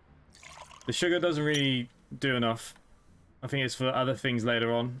 The sugar doesn't really do enough. I think it's for other things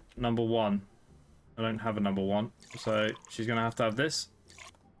later on. Number 1. I don't have a number 1. So she's going to have this.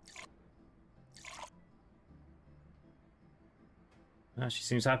 She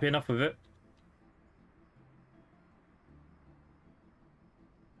seems happy enough with it.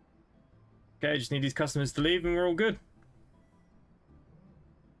 Okay, just need these customers to leave and we're all good.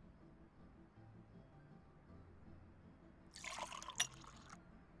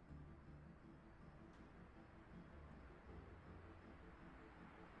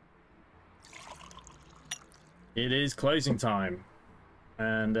 It is closing time.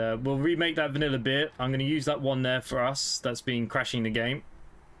 And we'll remake that vanilla beer. I'm going to use that one there for us. That's been crashing the game.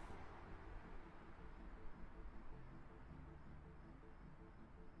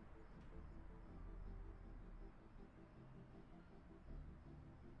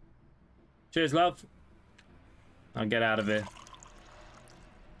 Cheers, love. I'll get out of here.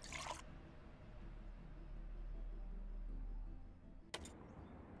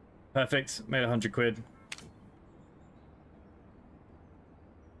 Perfect. Made 100 quid.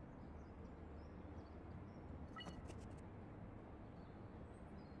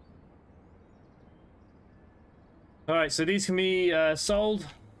 Alright, so these can be sold.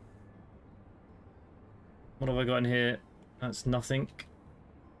 What have I got in here? That's nothing.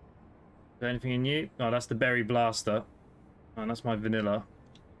 Is there anything in you? Oh, that's the berry blaster. Oh, that's my vanilla.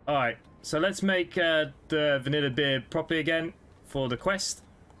 Alright, so let's make the vanilla beer properly again for the quest.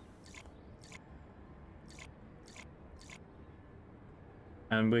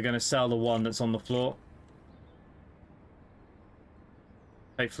 And we're going to sell the one that's on the floor.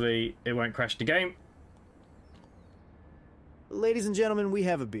 Hopefully it won't crash the game. Ladies and gentlemen, we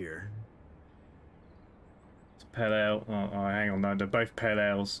have a beer. It's a pale ale. Oh, hang on, no, they're both pale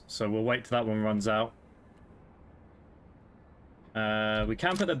ales. So we'll wait till that one runs out. We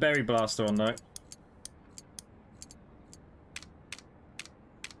can put the berry blaster on though.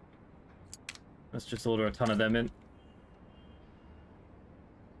 Let's just order a ton of them in.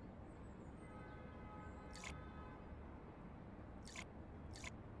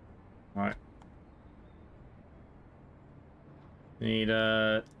 Alright. Need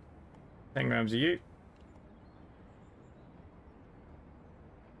 10 grams of you.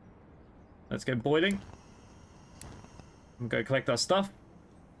 Let's get boiling. We'll go collect our stuff.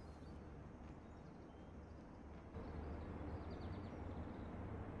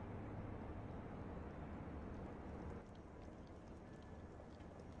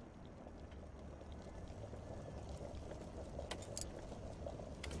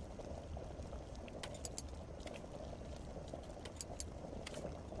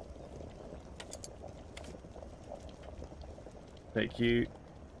 Take you.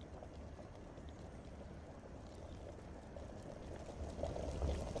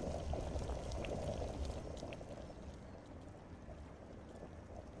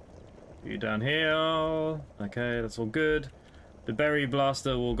 You down here. Okay, that's all good. The berry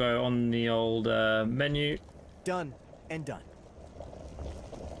blaster will go on the old menu. Done and done.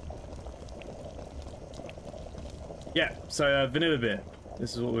 Yeah, so vanilla beer.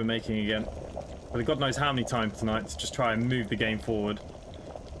 This is what we're making again. But God knows how many times tonight to just try and move the game forward.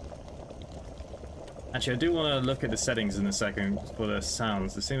 Actually, I do want to look at the settings in a second for the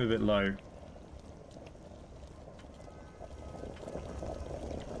sounds. They seem a bit low.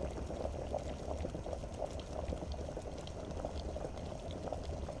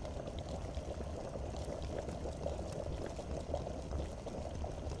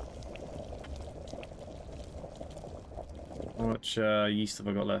 How much yeast have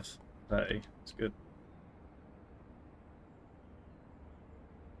I got left? 30. That's good.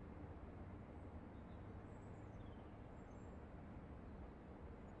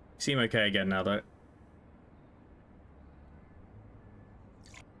 Seem okay again now, though.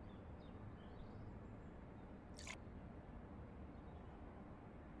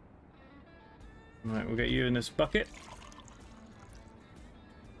 Right, we'll get you in this bucket.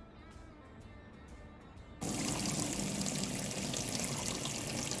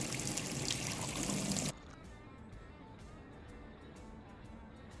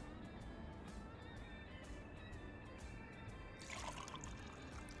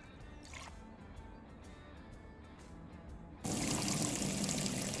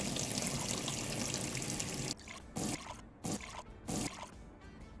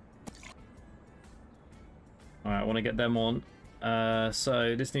 Alright, I want to get them on.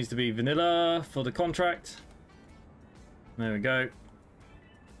 So this needs to be vanilla for the contract. There we go.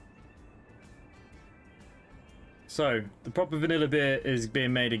 So the proper vanilla beer is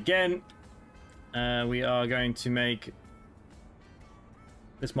being made again. We are going to make...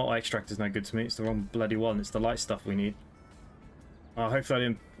 This malt extract is no good to me. It's the wrong bloody one. It's the light stuff we need. Oh, hopefully I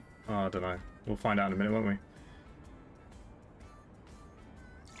didn't... Oh, I don't know. We'll find out in a minute, won't we?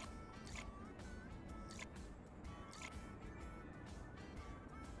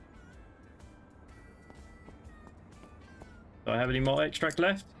 Do I have any malt extract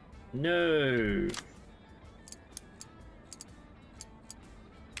left? No.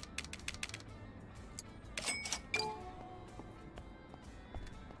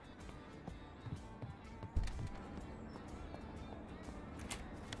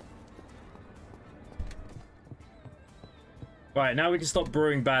 Right, now we can stop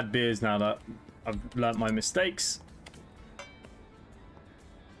brewing bad beers now that I've learnt my mistakes.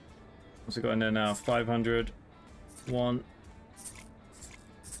 What's it got in there now? 500. 1.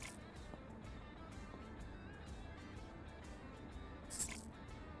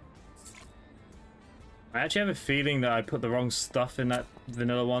 I actually have a feeling that I put the wrong stuff in that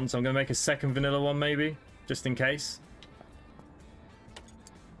vanilla one, so I'm going to make a second vanilla one maybe, just in case.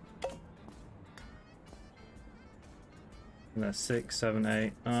 And that's 6, 7,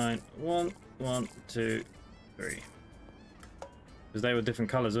 8, 9, 1, 1, 2, 3. Because they were different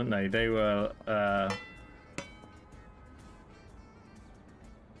colours, weren't they? They were...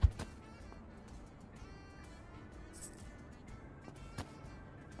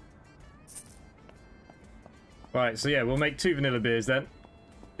 Right, so yeah, we'll make 2 vanilla beers then,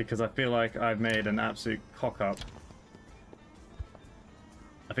 because I feel like I've made an absolute cock up.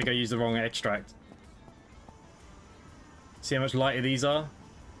 I think I used the wrong extract. See how much lighter these are?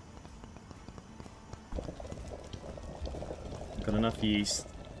 Got enough yeast.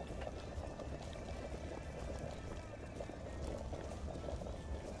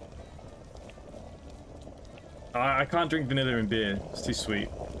 I can't drink vanilla in beer, it's too sweet.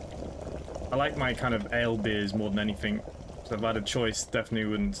 I like my kind of ale beers more than anything. So if I had a choice, definitely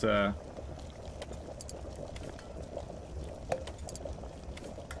wouldn't...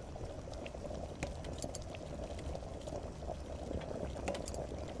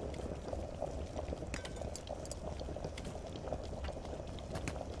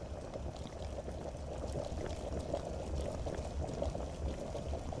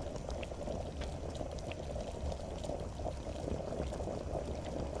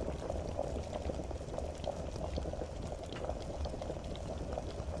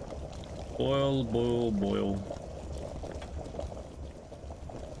 Boil, boil, boil.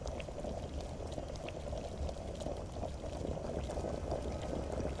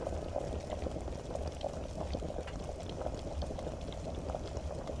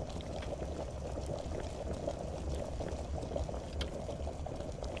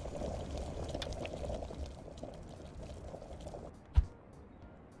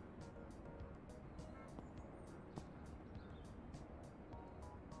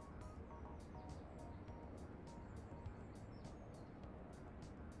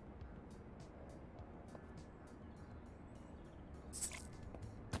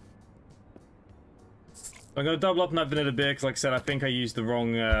 I'm gonna double up on that vanilla beer because, like I said, I think I used the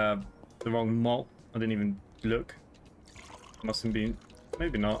wrong malt. I didn't even look. Must have been,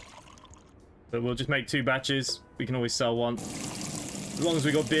 maybe not. But we'll just make 2 batches. We can always sell one. As long as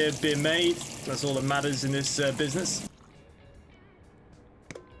we got beer made, that's all that matters in this business.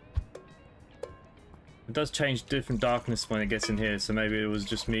 It does change different darkness when it gets in here, so maybe it was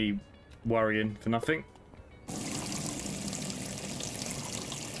just me worrying for nothing.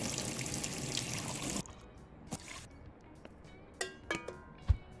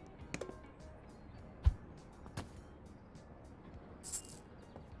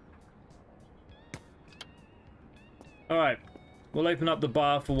 Alright, we'll open up the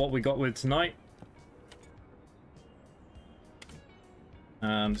bar for what we got with tonight.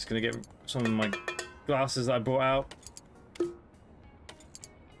 I'm just going to get some of my glasses that I brought out.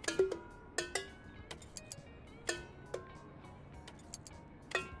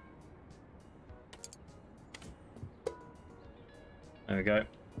 There we go.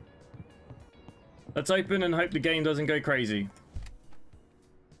 Let's open and hope the game doesn't go crazy.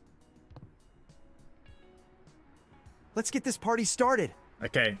 Let's get this party started.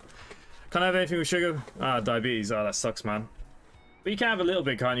 Okay. Can't have anything with sugar. Ah, diabetes. Oh, that sucks, man. But you can have a little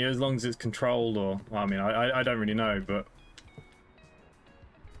bit, can't you? As long as it's controlled, or... Well, I mean, I don't really know, but...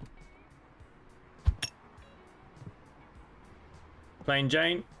 Plain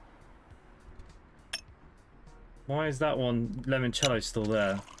Jane. Why is that one limoncello still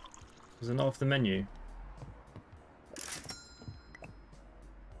there? Was it not off the menu?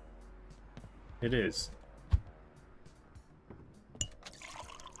 It is.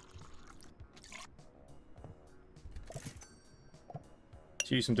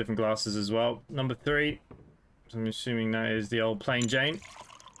 Use some different glasses as well. Number 3. So I'm assuming that is the old plain Jane.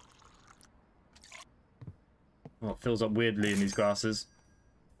 Well, it fills up weirdly in these glasses.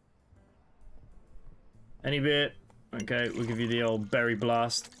 Any beer? Okay, we'll give you the old berry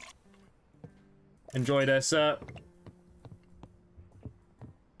blast. Enjoy there, sir.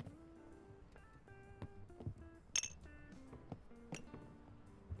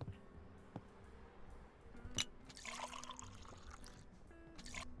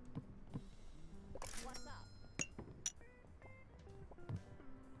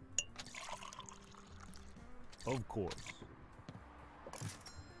 Of course.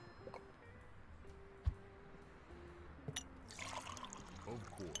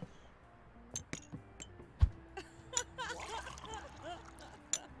 Of course.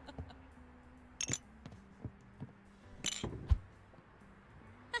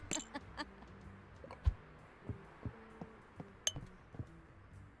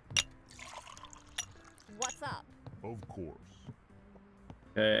 What's up? Of course.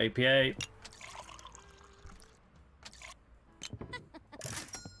 Okay, APA.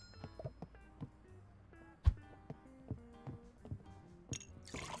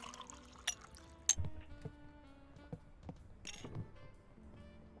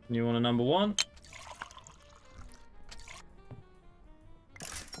 You want a number 1?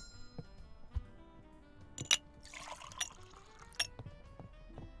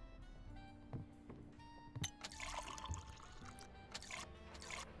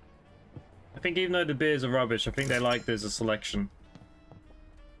 I think even though the beers are rubbish, I think they like there's a selection.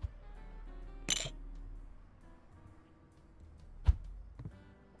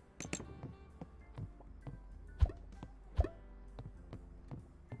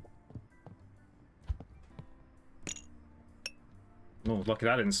 Oh, lucky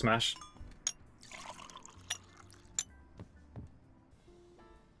that didn't smash.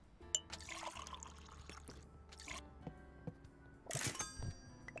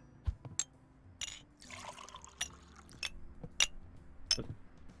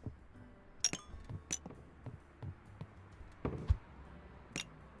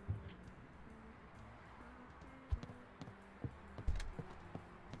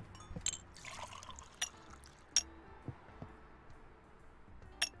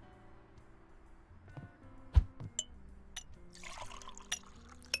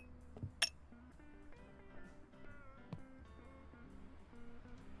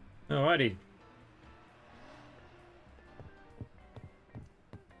 Alrighty.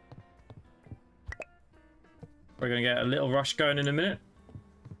 We're gonna get a little rush going in a minute.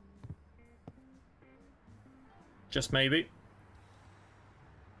 Just maybe.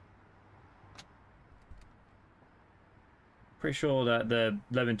 Pretty sure that the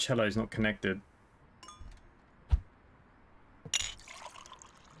limoncello is not connected.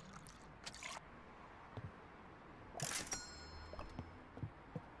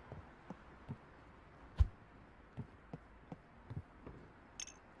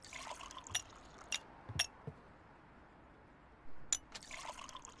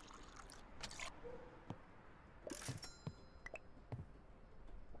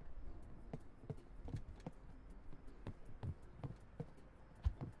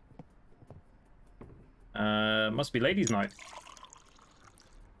 Must be ladies' night.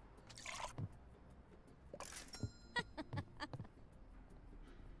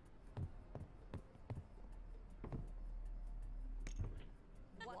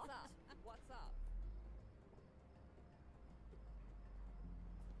 What's up? What's up?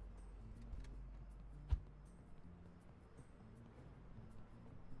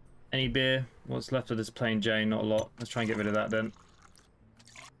 Any beer? What's left of this plain Jane? Not a lot. Let's try and get rid of that then.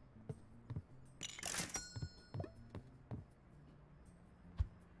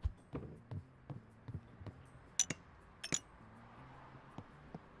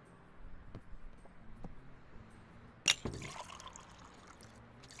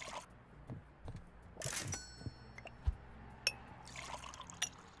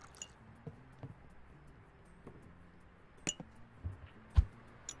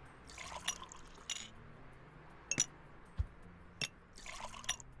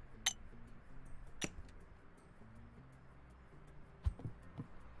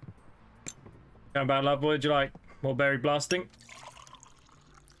 Going about love, what would you like? More berry blasting?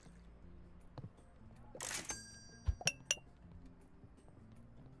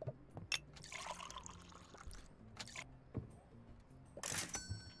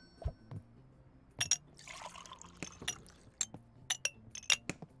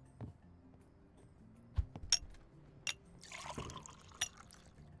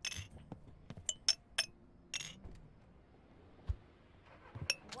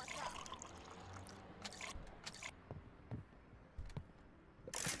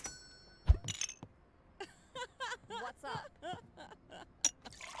 What's up? What's up?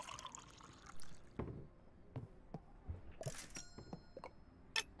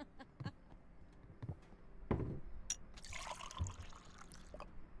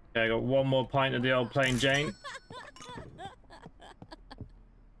 Okay, I got one more pint of the old plain Jane.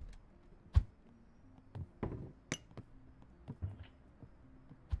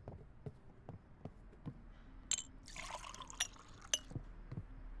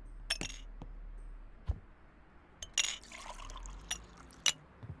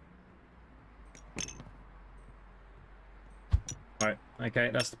 Right,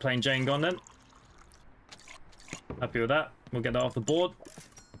 okay, that's the plain Jane gone then. Happy with that. We'll get that off the board.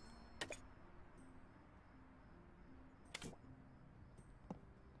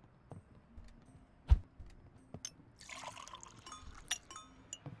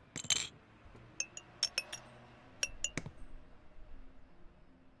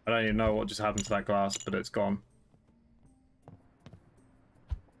 I don't even know what just happened to that glass, but it's gone.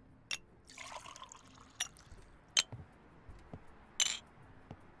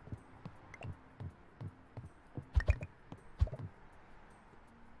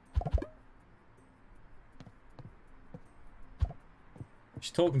 She's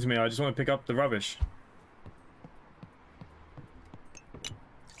talking to me, I just want to pick up the rubbish.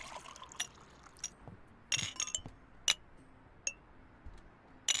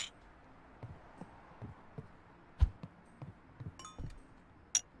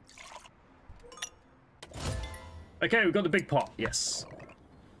 Okay, we've got the big pot, yes.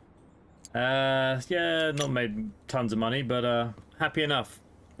 Yeah, not made tons of money, but happy enough.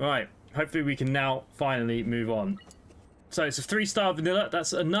 Right, hopefully we can now finally move on. So it's a 3-star vanilla,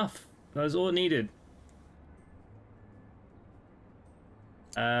 that's enough. That was all it needed.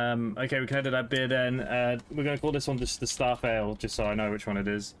 Okay, we can edit that beer then. We're going to call this one just the Staff Ale, just so I know which one it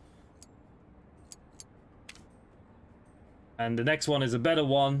is. And the next one is a better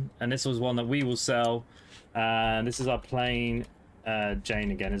one, and this was one that we will sell. And this is our plain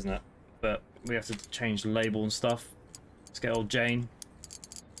Jane again, isn't it? But we have to change the label and stuff. Let's get old Jane.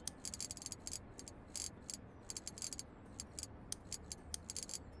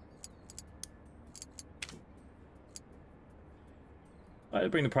 Right,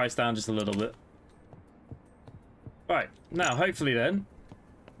 bring the price down just a little bit. Right, now hopefully then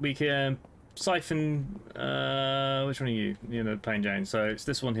we can siphon. Which one are you? You know, plain Jane. So it's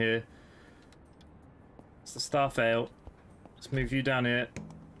this one here. It's the Staff Ale. Let's move you down here.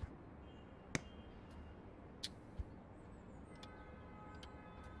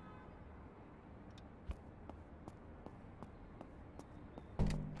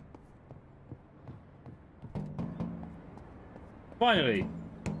 Finally,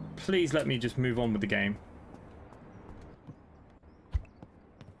 please let me just move on with the game.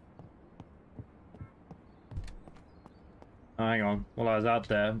 Oh, hang on, while I was out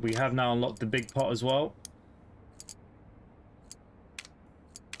there, we have now unlocked the big pot as well.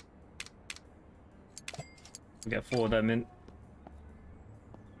 We'll get 4 of them in.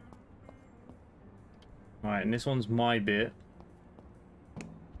 Alright, and this one's my bit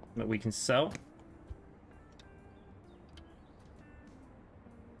that we can sell.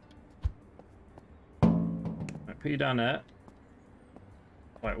 put you down there.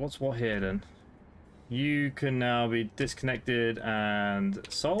 Right, what's what here then? You can now be disconnected and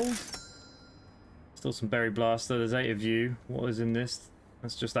sold. Still some berry blaster. There's 8 of you. What is in this?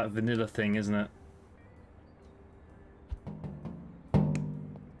 That's just that vanilla thing, isn't it?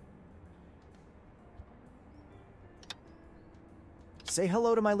 Say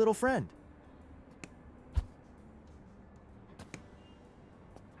hello to my little friend.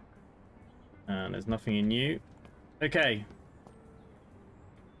 And there's nothing in you. Okay.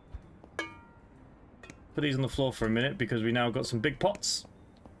 Put these on the floor for a minute because we now got some big pots.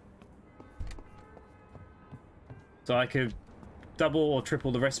 So I could double or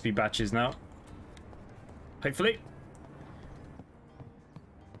triple the recipe batches now. Hopefully.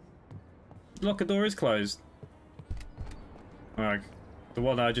 Locker door is closed. Alright. The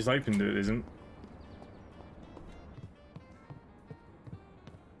one I just opened it isn't.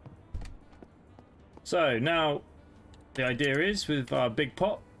 So now the idea is with our big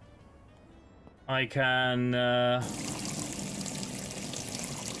pot I can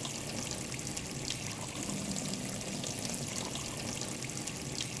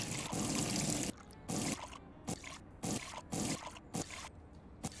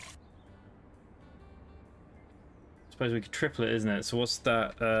suppose we could triple it, isn't it? So what's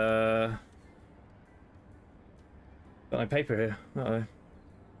that? Got my paper here. Uh-oh.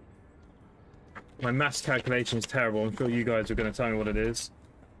 My maths calculation is terrible. I'm sure you guys are going to tell me what it is.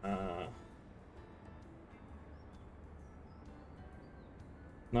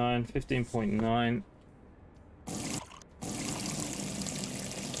 15.9.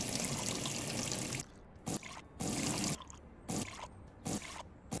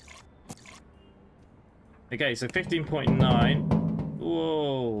 Okay, so 15.9.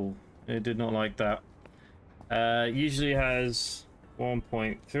 Whoa, it did not like that. Usually has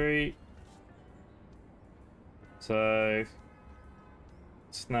 1.3. So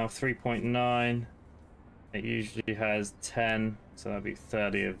it's now 3.9. It usually has 10, so that'd be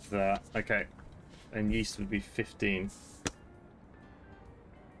 30 of that. Okay, and yeast would be 15.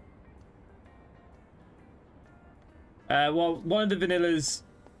 Well, one of the vanillas,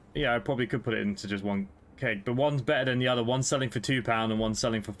 yeah, I probably could put it into just one keg, but one's better than the other. One's selling for £2 and one's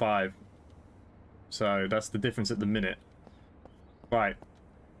selling for £5. So that's the difference at the minute. Right.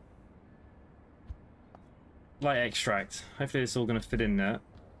 Light extract. Hopefully it's all going to fit in there.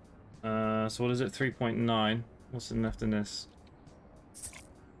 So what is it? 3.9. What's left in this?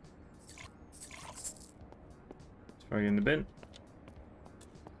 Throw it in the bin.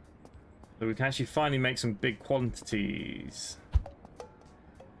 So we can actually finally make some big quantities.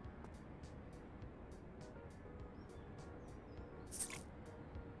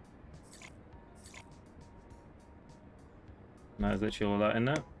 Now there's literally all that in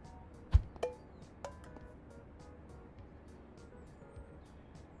there.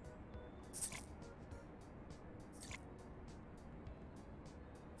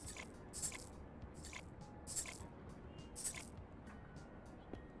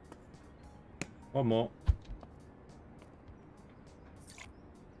 One more.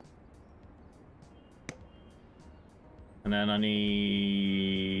 And then I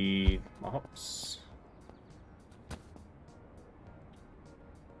need my hops.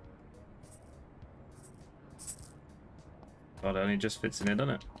 God, it only just fits in it,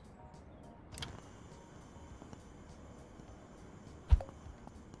 doesn't it?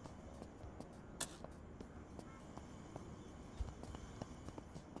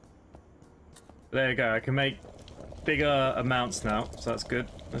 There you go, I can make bigger amounts now, so that's good.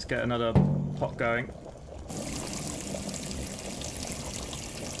 Let's get another pot going.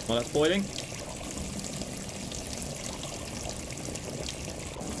 While that's boiling.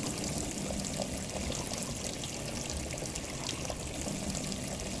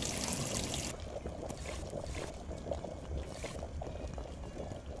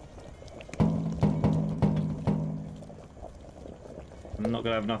 I'm not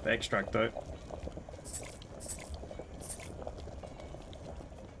gonna have enough extract though.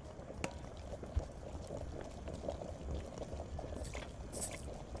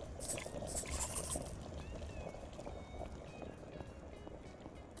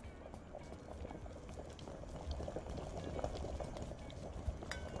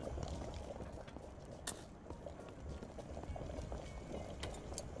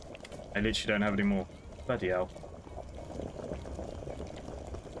 I literally don't have any more. Bloody hell.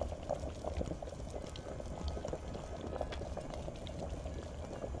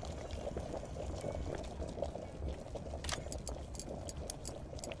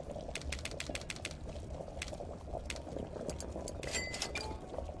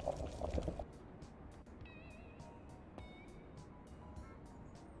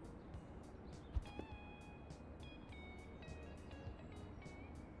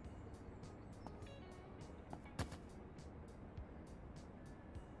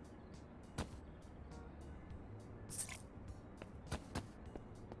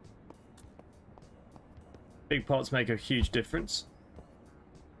 Big pots make a huge difference.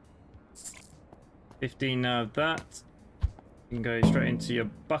 15 now of that. You can go straight into your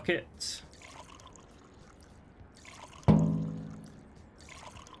bucket.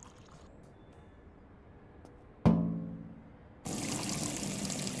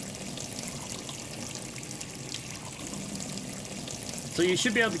 So you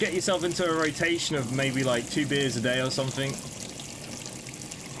should be able to get yourself into a rotation of maybe like 2 beers a day or something.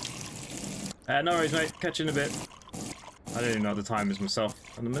 No worries, mate. Catch you in a bit. I don't even know what the time is myself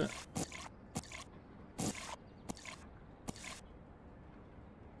in a minute.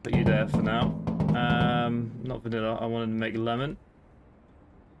 Put you there for now. Not vanilla. I wanted to make lemon.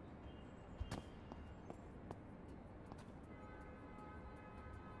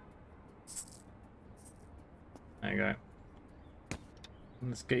 There you go.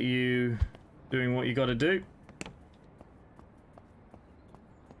 Let's get you doing what you got to do.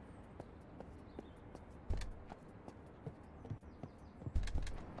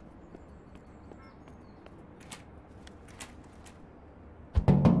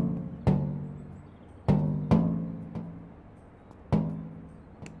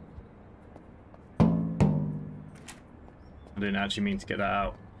 I didn't actually mean to get that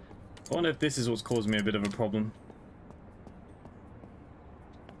out. I wonder if this is what's causing me a bit of a problem.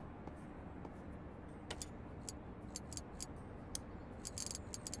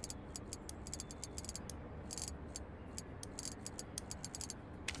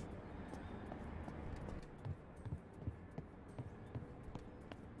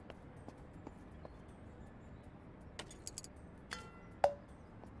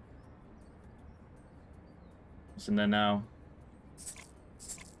 What's in there now?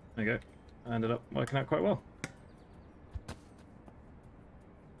 There you go. Ended up working out quite well.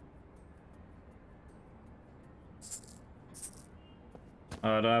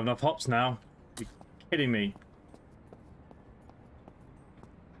 Oh, I don't have enough hops now. You're kidding me.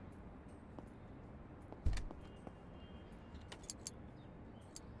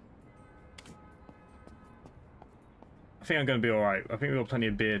 I think I'm going to be alright. I think we've got plenty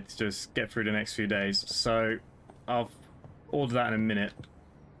of beer to just get through the next few days. So I'll order that in a minute.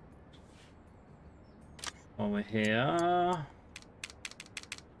 While we're here.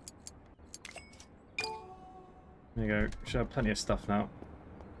 There you go. Should have plenty of stuff now.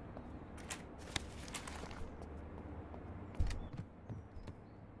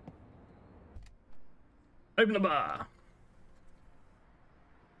 Open the bar.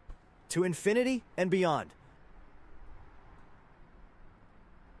 To infinity and beyond.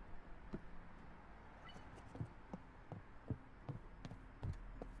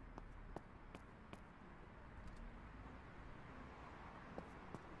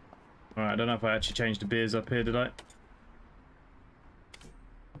 Alright, I don't know if I actually changed the beers up here, did I?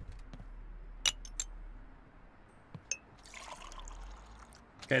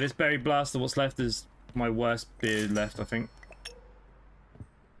 Okay, this berry blaster, what's left is my worst beer left, I think.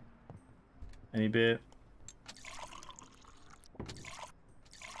 Any beer?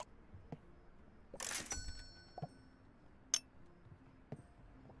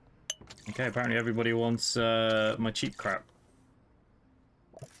 Okay, apparently everybody wants my cheap crap.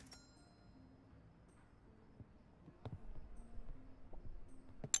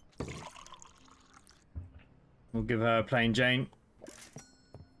 We'll give her a plain Jane.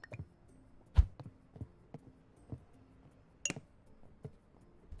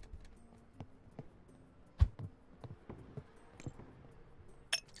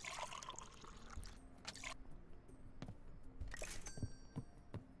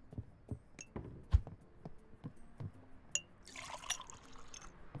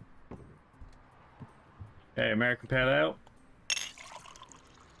 Okay, American Pale Ale.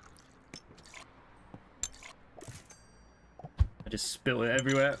 I just spilled it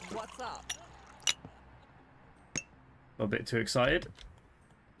everywhere. What's up? Got a bit too excited.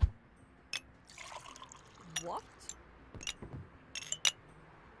 What?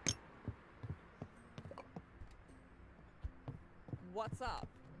 What's up?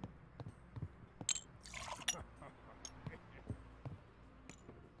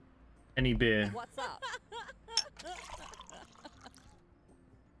 Any beer. What's up?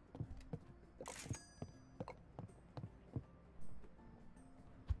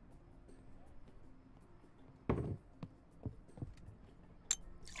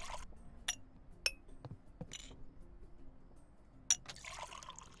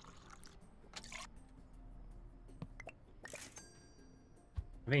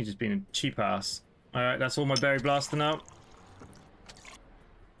 I think he's just being a cheap ass. Alright, that's all my berry blaster now.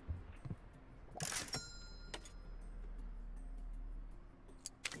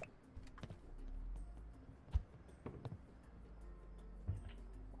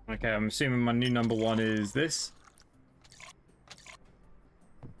 Okay, I'm assuming my new number 1 is this.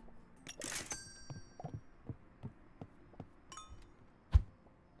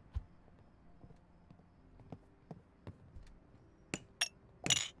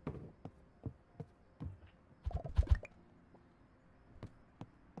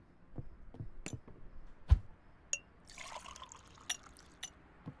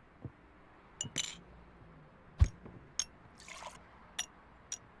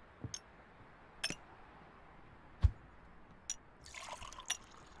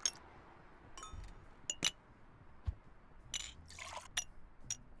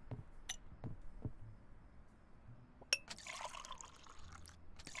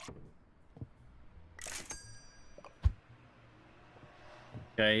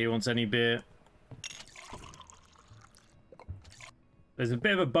 Okay, he wants any beer. There's a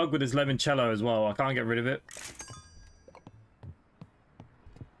bit of a bug with his limoncello as well. I can't get rid of it.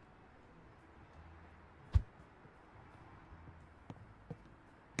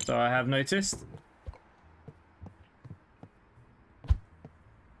 So I have noticed.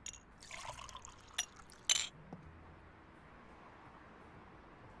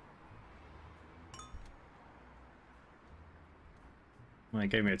 Well, it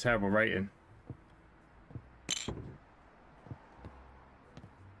gave me a terrible rating.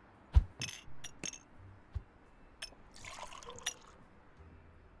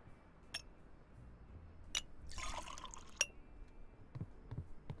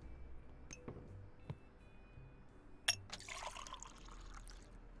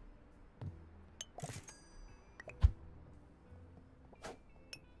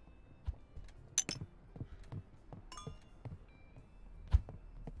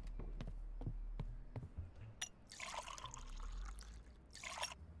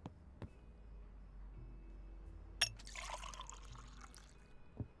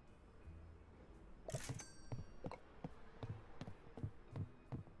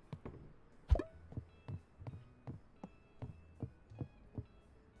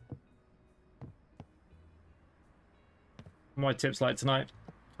 My tips like tonight,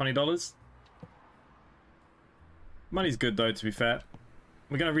 $20. Money's good though, to be fair.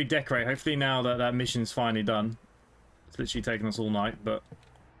 We're gonna redecorate. Hopefully now that that mission's finally done. It's literally taken us all night, but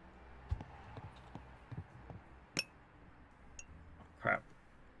crap.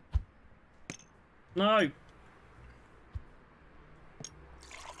 No.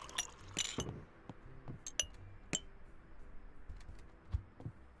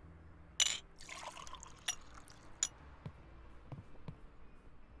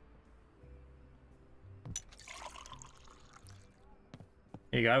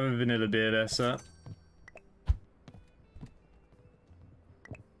 Here you go, have a vanilla beer there, sir.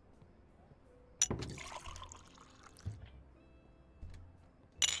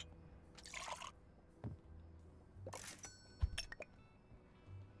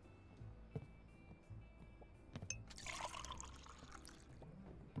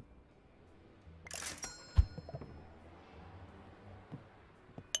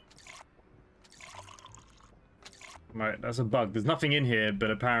 Right, that's a bug. There's nothing in here, but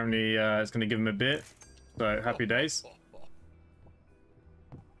apparently it's going to give him a bit. So, happy days.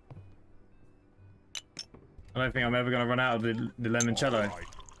 I don't think I'm ever going to run out of the limoncello. Right.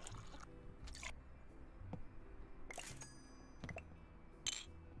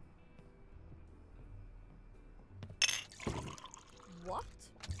 What?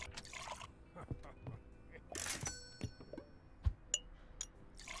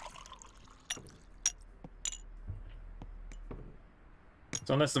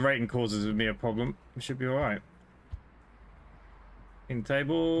 So unless the rating causes me a problem, we should be alright. In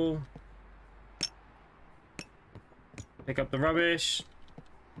table. Pick up the rubbish.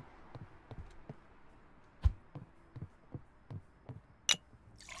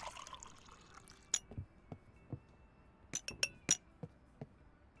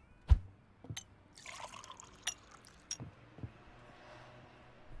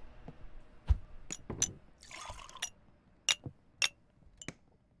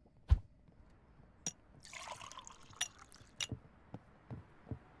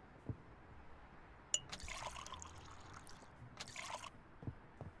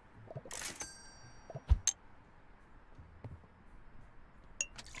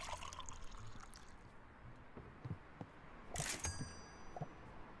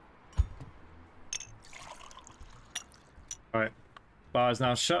 Alright. Bar is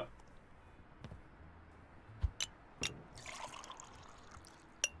now shut.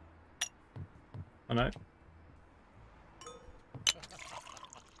 Oh no.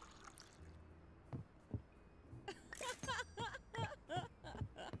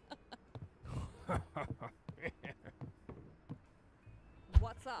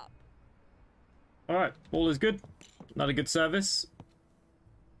 up? Alright, all is good. Another good service.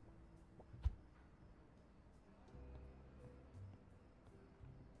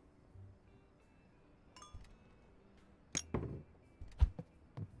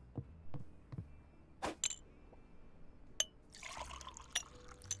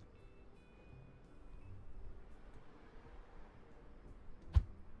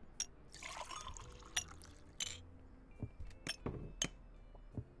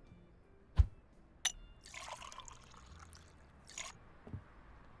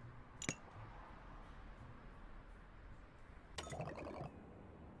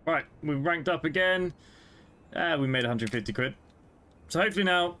 Right, we ranked up again. We made 150 quid. So hopefully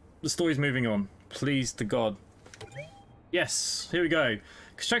now the story's moving on. Please to God. Yes, here we go.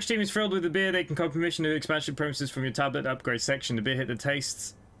 Construction team is thrilled with the beer. They can copy permission to expansion premises from your tablet upgrade section. The beer hit the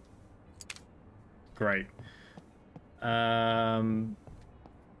tastes. Great. Okay,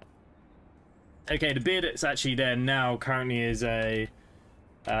 the beer that's actually there now currently is a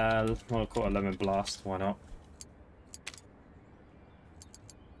well, I'll call it a lemon blast. Why not?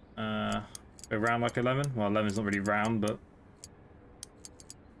 Go round like a lemon. Well, lemon's not really round, but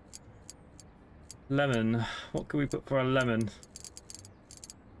lemon. What can we put for a lemon?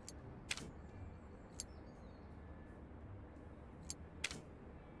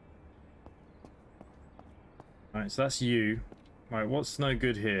 Right, so that's you. Right, what's no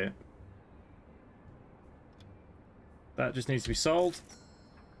good here? That just needs to be sold.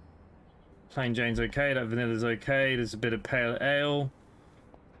 Plain Jane's okay. That vanilla's okay. There's a bit of pale ale.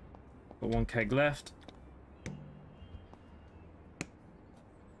 Got one keg left.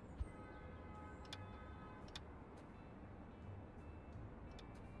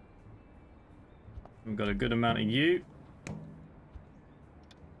 We've got a good amount of you.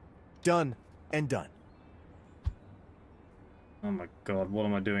 Done and done. Oh my god, what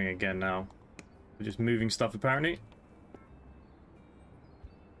am I doing again now? We're just moving stuff apparently.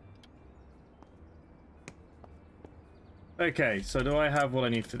 Okay, so do I have what I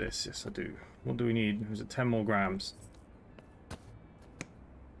need for this? Yes, I do. What do we need? Was it 10 more grams?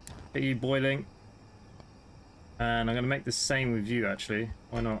 Get you boiling. And I'm going to make the same with you, actually.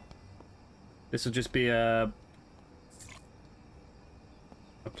 Why not? This will just be a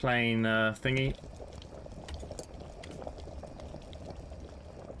plain thingy.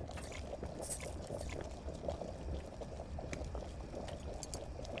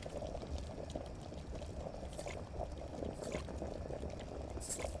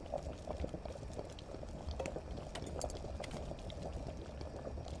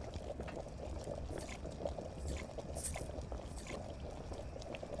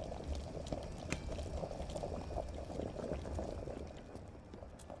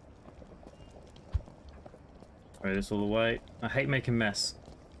 Throw this all the way. I hate making mess.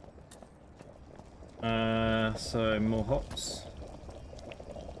 So more hops.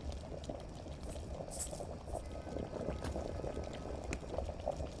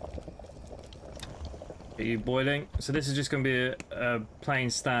 Get you boiling. So this is just going to be a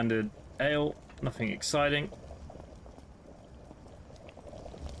plain standard ale. Nothing exciting.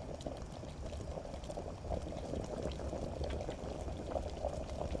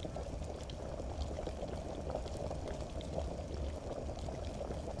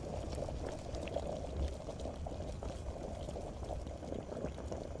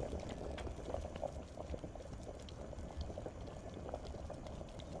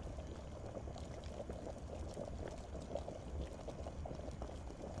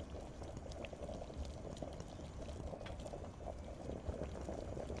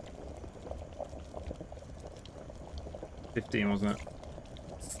 Wasn't it?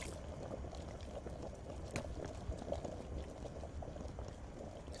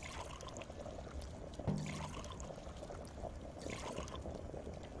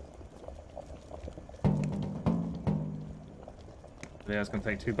 Yeah, it's gonna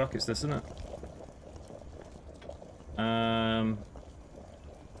take 2 buckets, this, isn't it?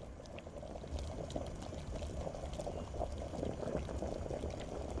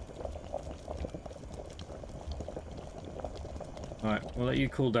 Alright, we'll let you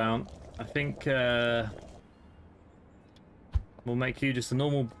cool down. I think we'll make you just a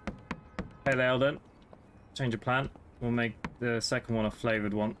normal pale ale then. Change of plan. We'll make the second one a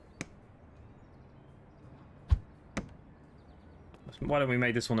flavoured one. Why don't we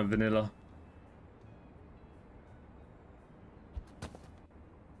make this one a vanilla?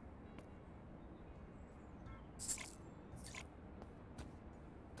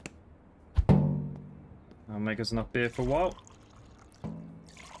 That'll make us enough beer for a while.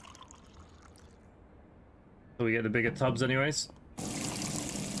 So we get the bigger tubs anyways.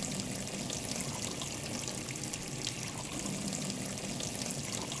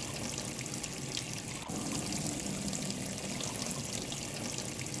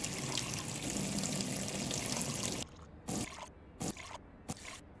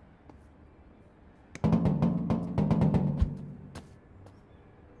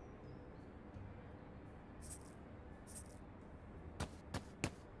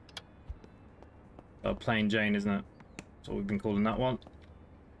 Plain Jane, isn't it? That's what we've been calling that one.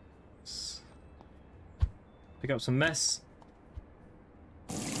 Let's pick up some mess.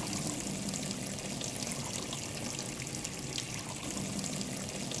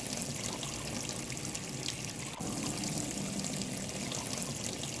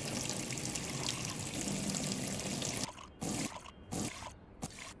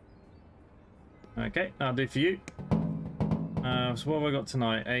 Okay, that'll do for you. So what have I got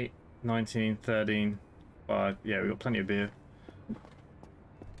tonight? 8, 19, 13, 5. Yeah, we've got plenty of beer.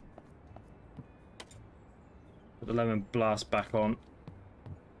 Put the lemon blast back on.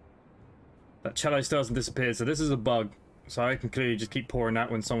 That cello still hasn't disappeared, so this is a bug. So I can clearly just keep pouring that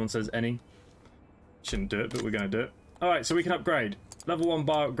when someone says any. Shouldn't do it, but we're going to do it. Alright, so we can upgrade. Level 1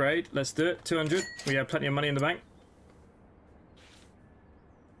 bar upgrade. Let's do it. 200. We have plenty of money in the bank.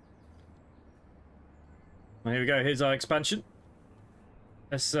 Well, here we go. Here's our expansion.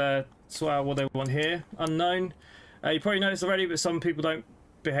 Let's sort out what they want here. Unknown. You probably noticed already, but some people don't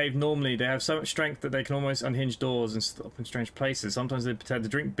behave normally. They have so much strength that they can almost unhinge doors and stop in strange places. Sometimes they pretend to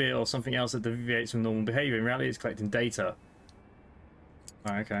drink beer or something else that deviates from normal behavior. In reality, it's collecting data.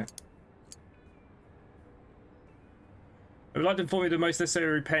 Oh, okay. I would like to inform you the most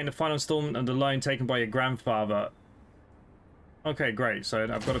necessary repaying the final installment of the loan taken by your grandfather. Okay, great. So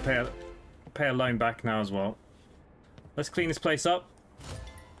I've got to pay a loan back now as well. Let's clean this place up.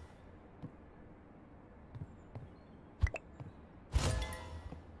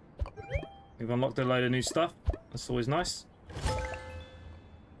 We've unlocked a load of new stuff. That's always nice.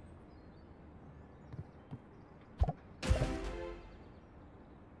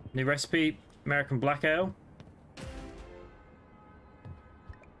 New recipe, American Black Ale.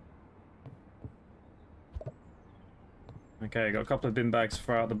 Okay, got a couple of bin bags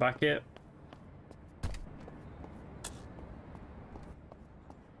for out the back here.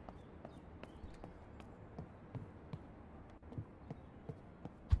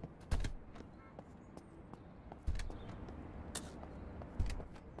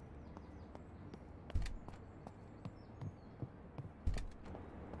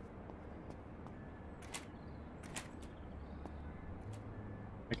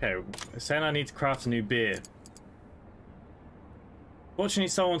 Okay, saying I need to craft a new beer. Fortunately,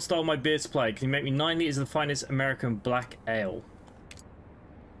 someone stole my beer supply. Can you make me 9 liters of the finest American Black Ale?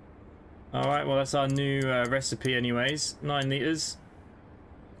 Alright, well that's our new recipe anyways. 9 liters.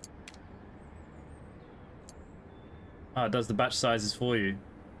 Ah, it does the batch sizes for you.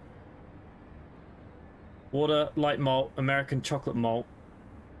 Water, light malt, American chocolate malt.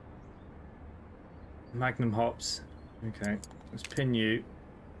 Magnum hops. Okay, let's pin you.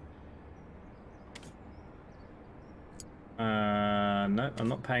 No, I'm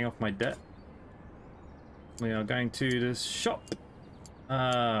not paying off my debt. We are going to the shop.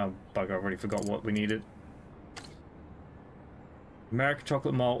 Bugger, I already forgot what we needed. American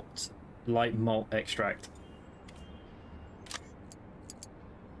chocolate malt, light malt extract.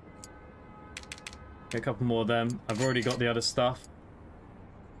 Get a couple more of them. I've already got the other stuff.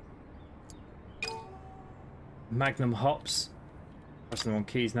 Magnum hops. Pressing them on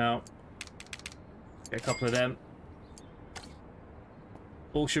keys now. Get a couple of them.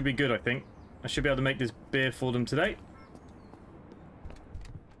 All should be good, I think. I should be able to make this beer for them today.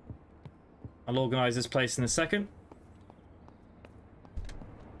 I'll organise this place in a second.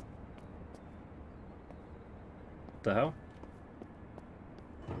 What the hell?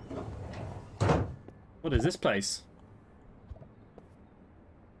 What is this place?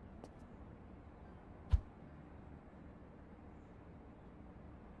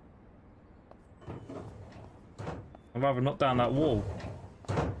 I'd rather knock down that wall.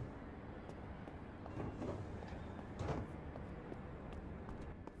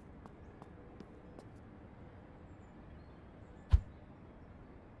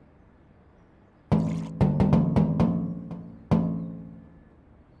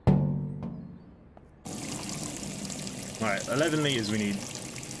 Right, 11 liters we need.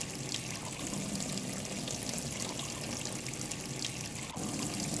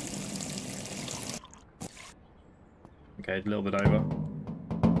 Okay, a little bit over. I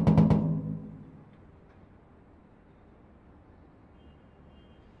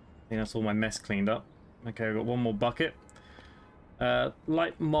think that's all my mess cleaned up. Okay, we've got one more bucket.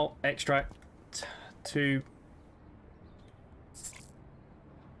 Light malt extract 2.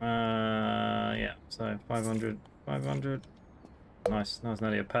 Yeah, so 500. 500. Nice. That's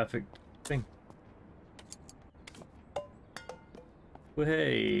nearly a perfect thing.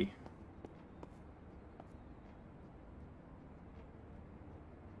 Wahey.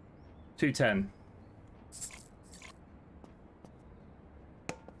 $210.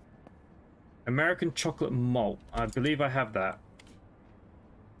 American chocolate malt. I believe I have that.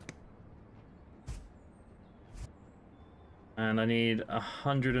 And I need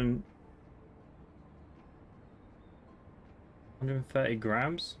 130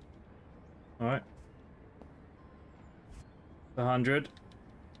 grams. All right. 100.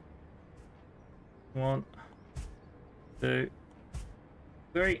 1, 2,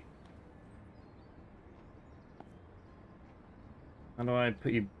 3. How do I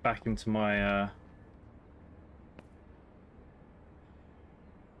put you back into my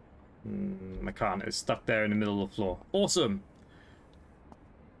I can't. It's stuck there in the middle of the floor. Awesome.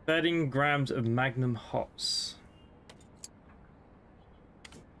 13 grams of Magnum hops.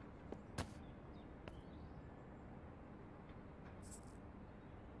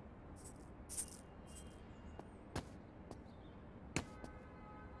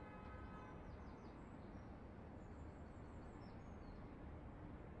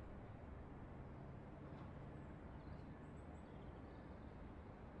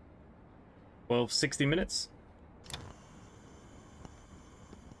 Well, 60 minutes.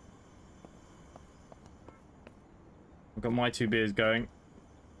 I've got my 2 beers going.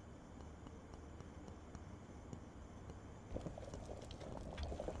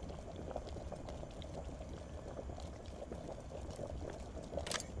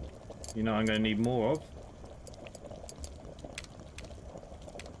 You know I'm going to need more of.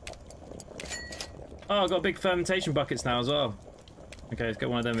 Oh, I've got big fermentation buckets now as well. Okay, let's get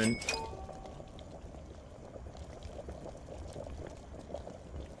one of them in.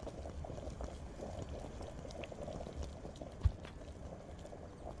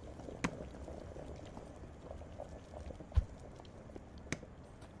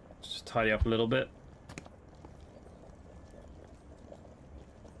 Tidy up a little bit.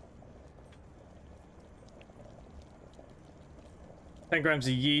 $10 grams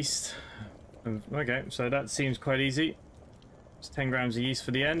of yeast. Okay, so that seems quite easy. It's 10 grams of yeast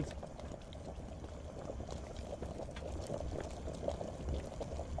for the end.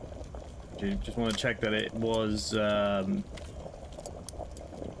 You just want to check that it was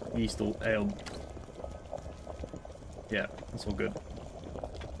yeast or ale. Yeah, that's all good.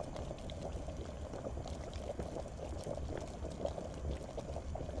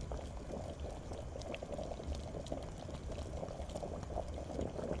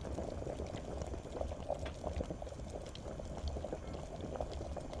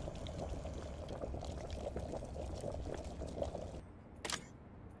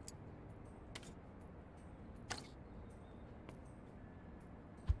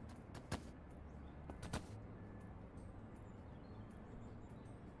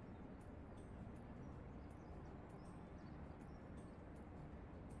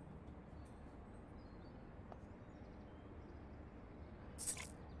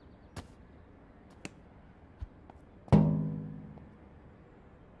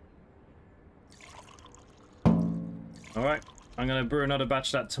 Alright, I'm going to brew another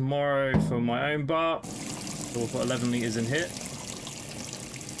batch of that tomorrow for my own bar. So we'll put 11 litres in here.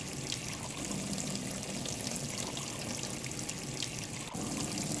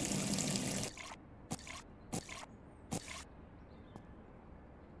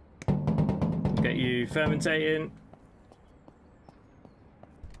 Get you fermentating.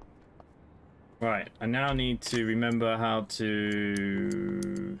 Right, I now need to remember how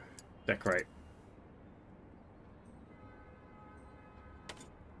to decorate.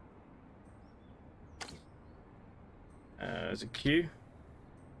 There's a Q.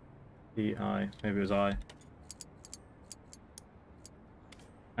 P-I. Maybe it was I.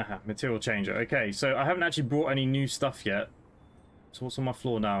 Aha, material changer. Okay, so I haven't actually brought any new stuff yet. So what's on my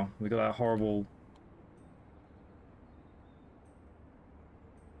floor now? We got that horrible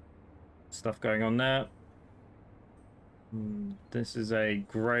stuff going on there. This is a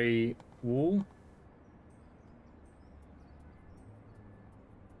grey wall.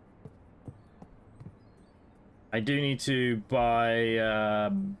 I do need to buy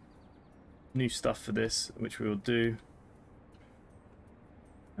new stuff for this, which we will do.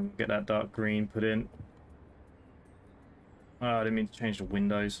 And we'll get that dark green put in. Oh, I didn't mean to change the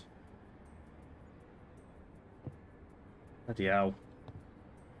windows. Bloody hell.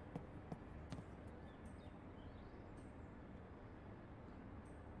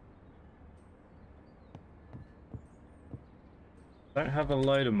 Don't have a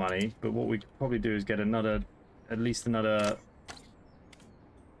load of money, but what we could probably do is get another, at least another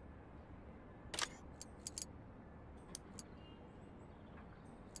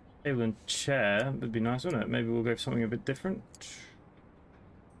table and chair. Would be nice, wouldn't it? Maybe we'll go for something a bit different.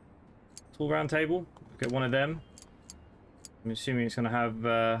 Tall round table. Get one of them. I'm assuming it's going to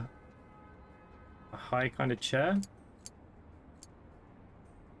have a high kind of chair.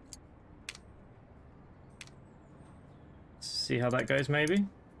 See how that goes, maybe.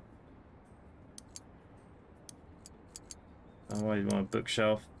 Oh, you want a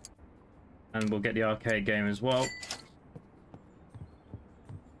bookshelf, and we'll get the arcade game as well.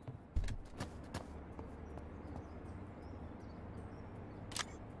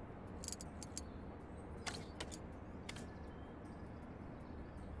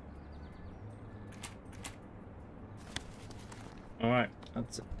 All right,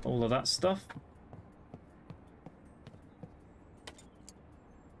 that's all of that stuff.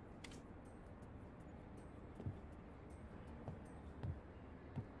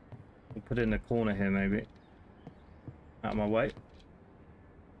 Put it in the corner here, maybe. Out of my way.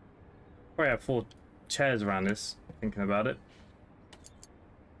 Probably have 4 chairs around this, thinking about it.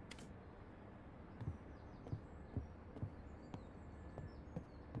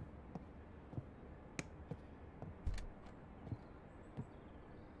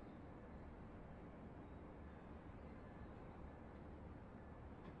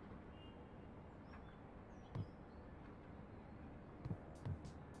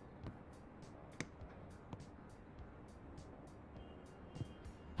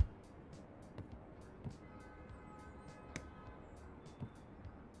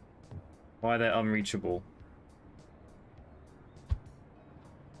 Why they're unreachable.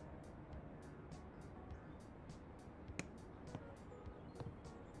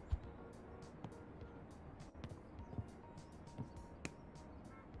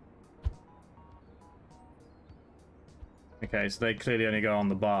 Okay, so they clearly only go on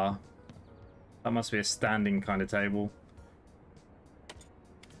the bar. That must be a standing kind of table.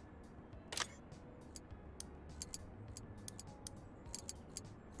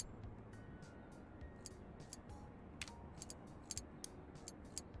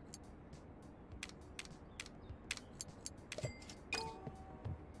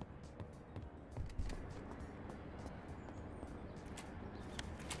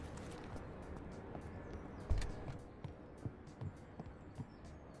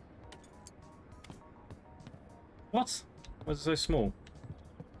 What? Why is it so small?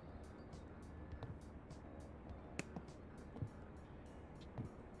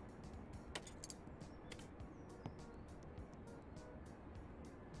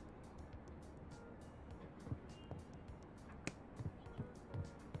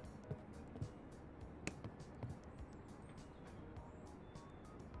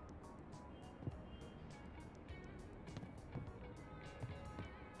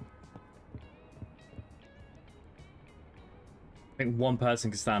 I think one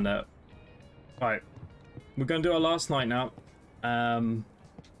person can stand out. Right, we're gonna do our last night now.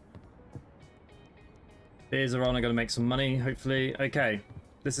 Beers are on. I'm gonna make some money, hopefully. Okay,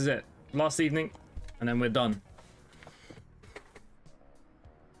 this is it. Last evening, and then we're done.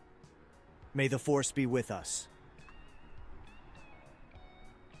 May the force be with us.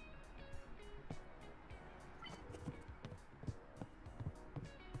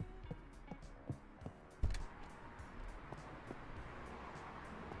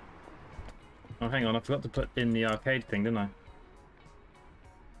 Oh, hang on, I forgot to put in the arcade thing, didn't I?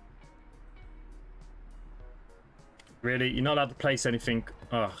 Really? You're not allowed to place anything.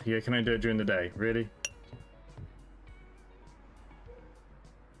 Oh, yeah, can I do it during the day? Really?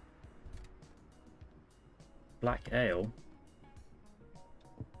 Black ale?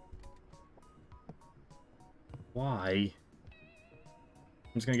 Why?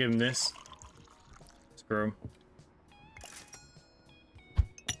 I'm just gonna give him this. Screw him.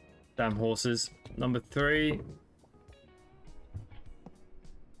 Damn horses. Number 3.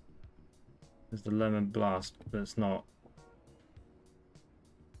 There's the lemon blast, but it's not.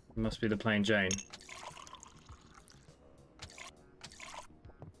 It must be the plain Jane.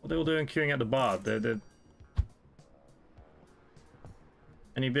 What are they all doing queuing at the bar? They're...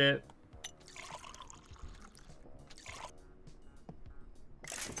 Any beer?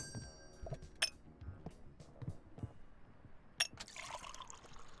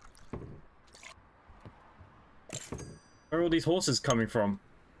 Where are all these horses coming from?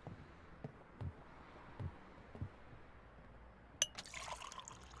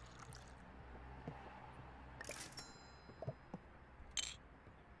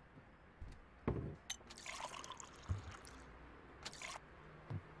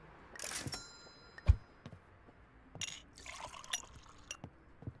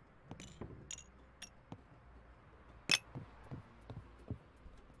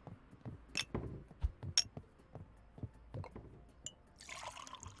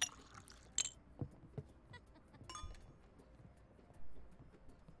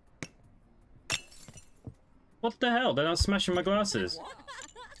 What the hell? They're not smashing my glasses.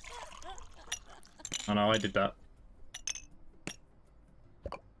 Oh no, I did that.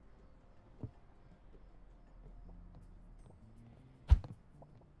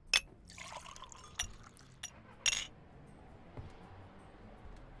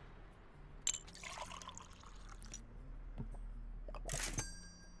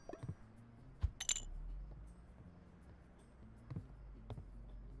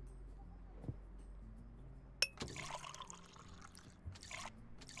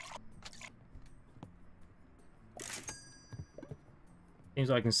 Seems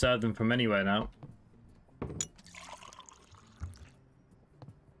like I can serve them from anywhere now.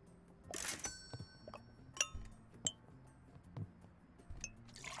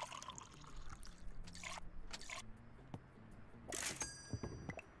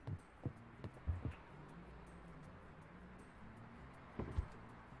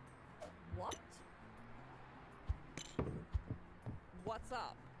 What? What's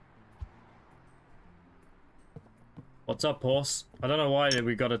up? What's up, horse? I don't know why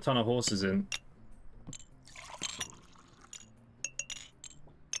we got a ton of horses in.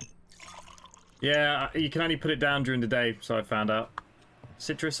 Yeah, you can only put it down during the day, so I found out.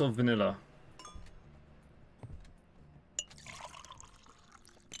 Citrus or vanilla?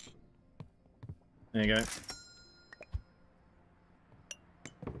 There you go.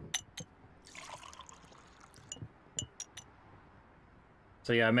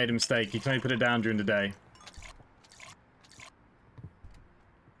 So yeah, I made a mistake. You can only put it down during the day.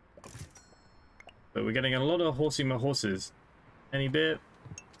 But we're getting a lot of horsey horses. Any bit?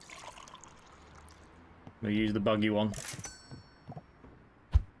 We'll use the buggy one.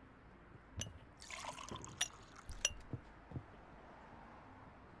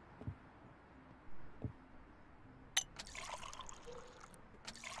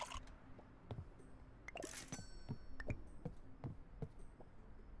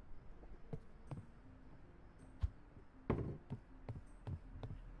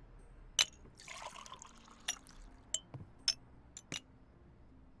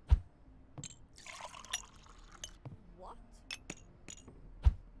 What?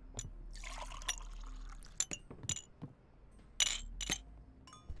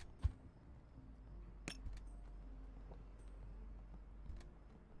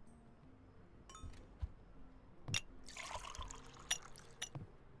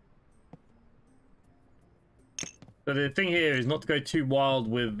 So the thing here is not to go too wild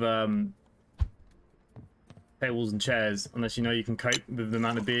with tables and chairs unless you know you can cope with the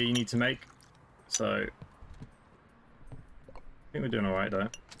amount of beer you need to make. So I think we're doing all right though.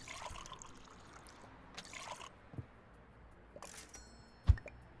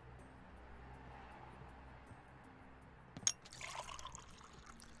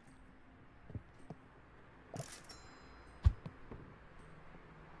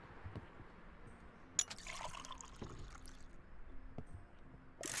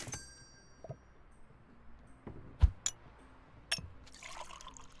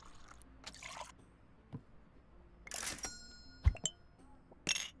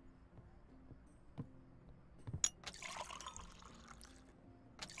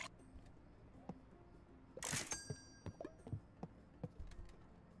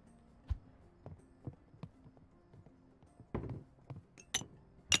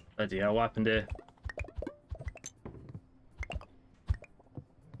 Bloody hell, what happened here?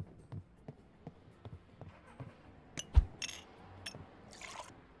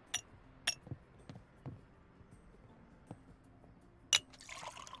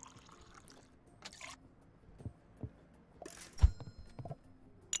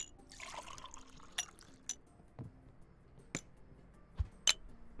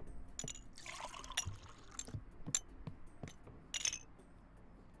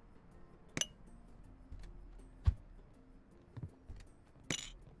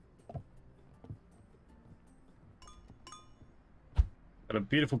 Got a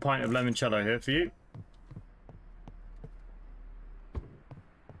beautiful pint of limoncello here for you.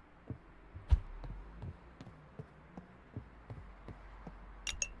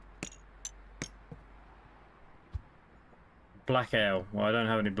 Black ale. Well, I don't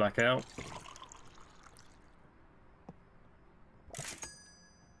have any black ale.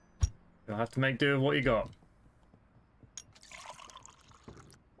 You'll have to make do with what you got.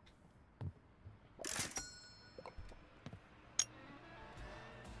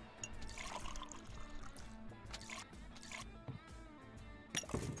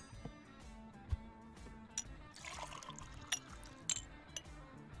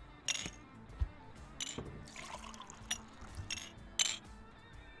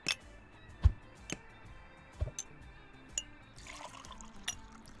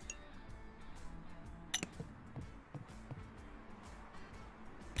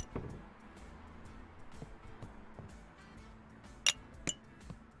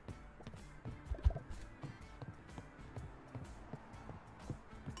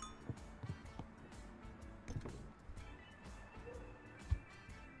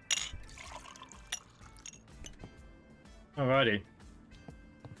 Alrighty.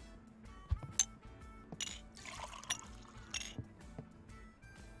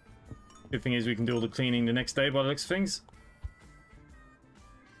 Good thing is we can do all the cleaning the next day by the looks of things.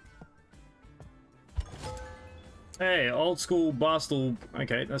 Hey, old school Barstool.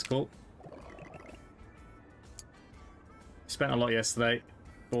 Okay, that's cool. Spent a lot yesterday.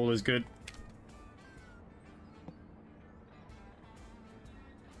 All is good.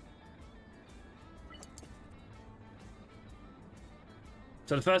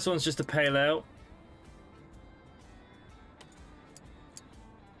 So the first one's just a pale ale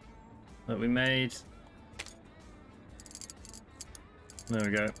that we made. There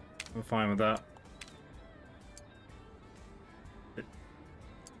we go. We're fine with that.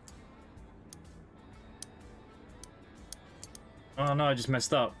 Oh no, I just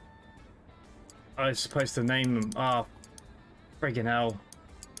messed up. I was supposed to name them. Ah, oh, friggin' hell.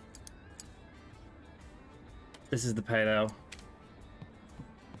 This is the pale ale.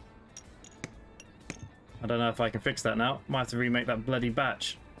 I don't know if I can fix that now. Might have to remake that bloody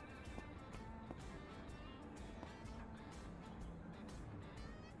batch.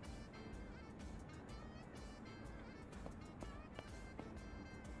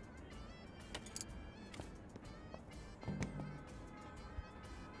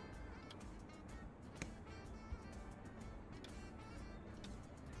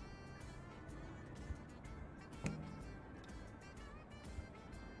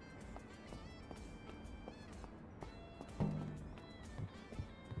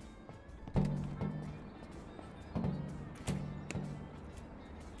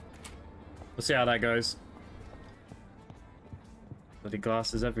 We'll see how that goes. Bloody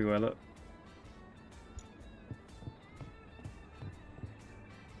glasses everywhere, look.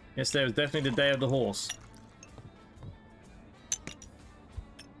 Yesterday was definitely the day of the horse.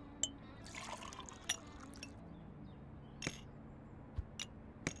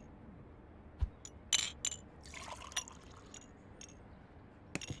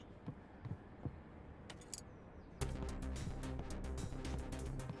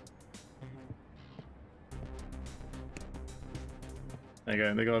 There you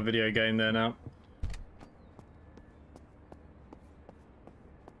go, they got a video game there now.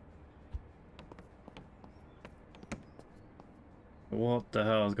 What the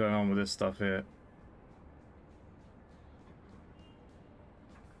hell is going on with this stuff here?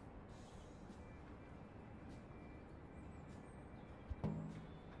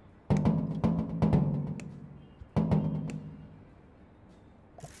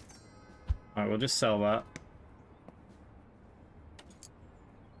 Alright, we'll just sell that.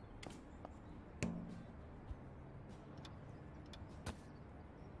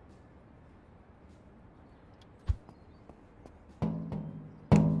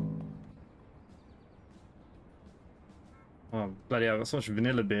 Oh, bloody hell, I've got so much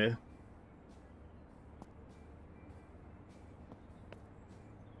vanilla beer.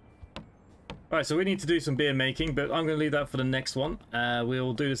 Alright, so we need to do some beer making, but I'm going to leave that for the next one.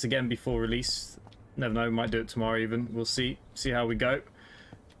 We'll do this again before release. Never know, might do it tomorrow even. We'll see how we go.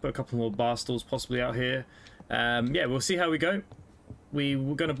 Put a couple more bar stools possibly out here. Yeah, we'll see how we go. We're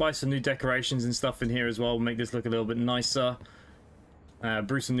going to buy some new decorations and stuff in here as well. Make this look a little bit nicer.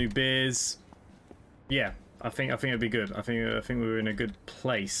 Brew some new beers. Yeah. I think it'd be good. I think we're in a good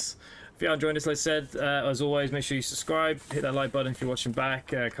place. If you are enjoying this, like I said, as always, make sure you subscribe, hit that like button if you're watching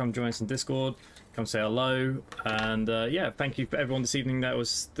back. Come join us on Discord, come say hello, and yeah, thank you for everyone this evening that was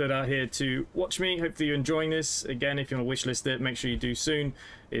stood out here to watch me. Hopefully you're enjoying this. Again, if you want to wishlist it, make sure you do soon.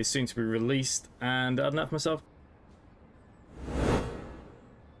 It's soon to be released. And other than that, for myself,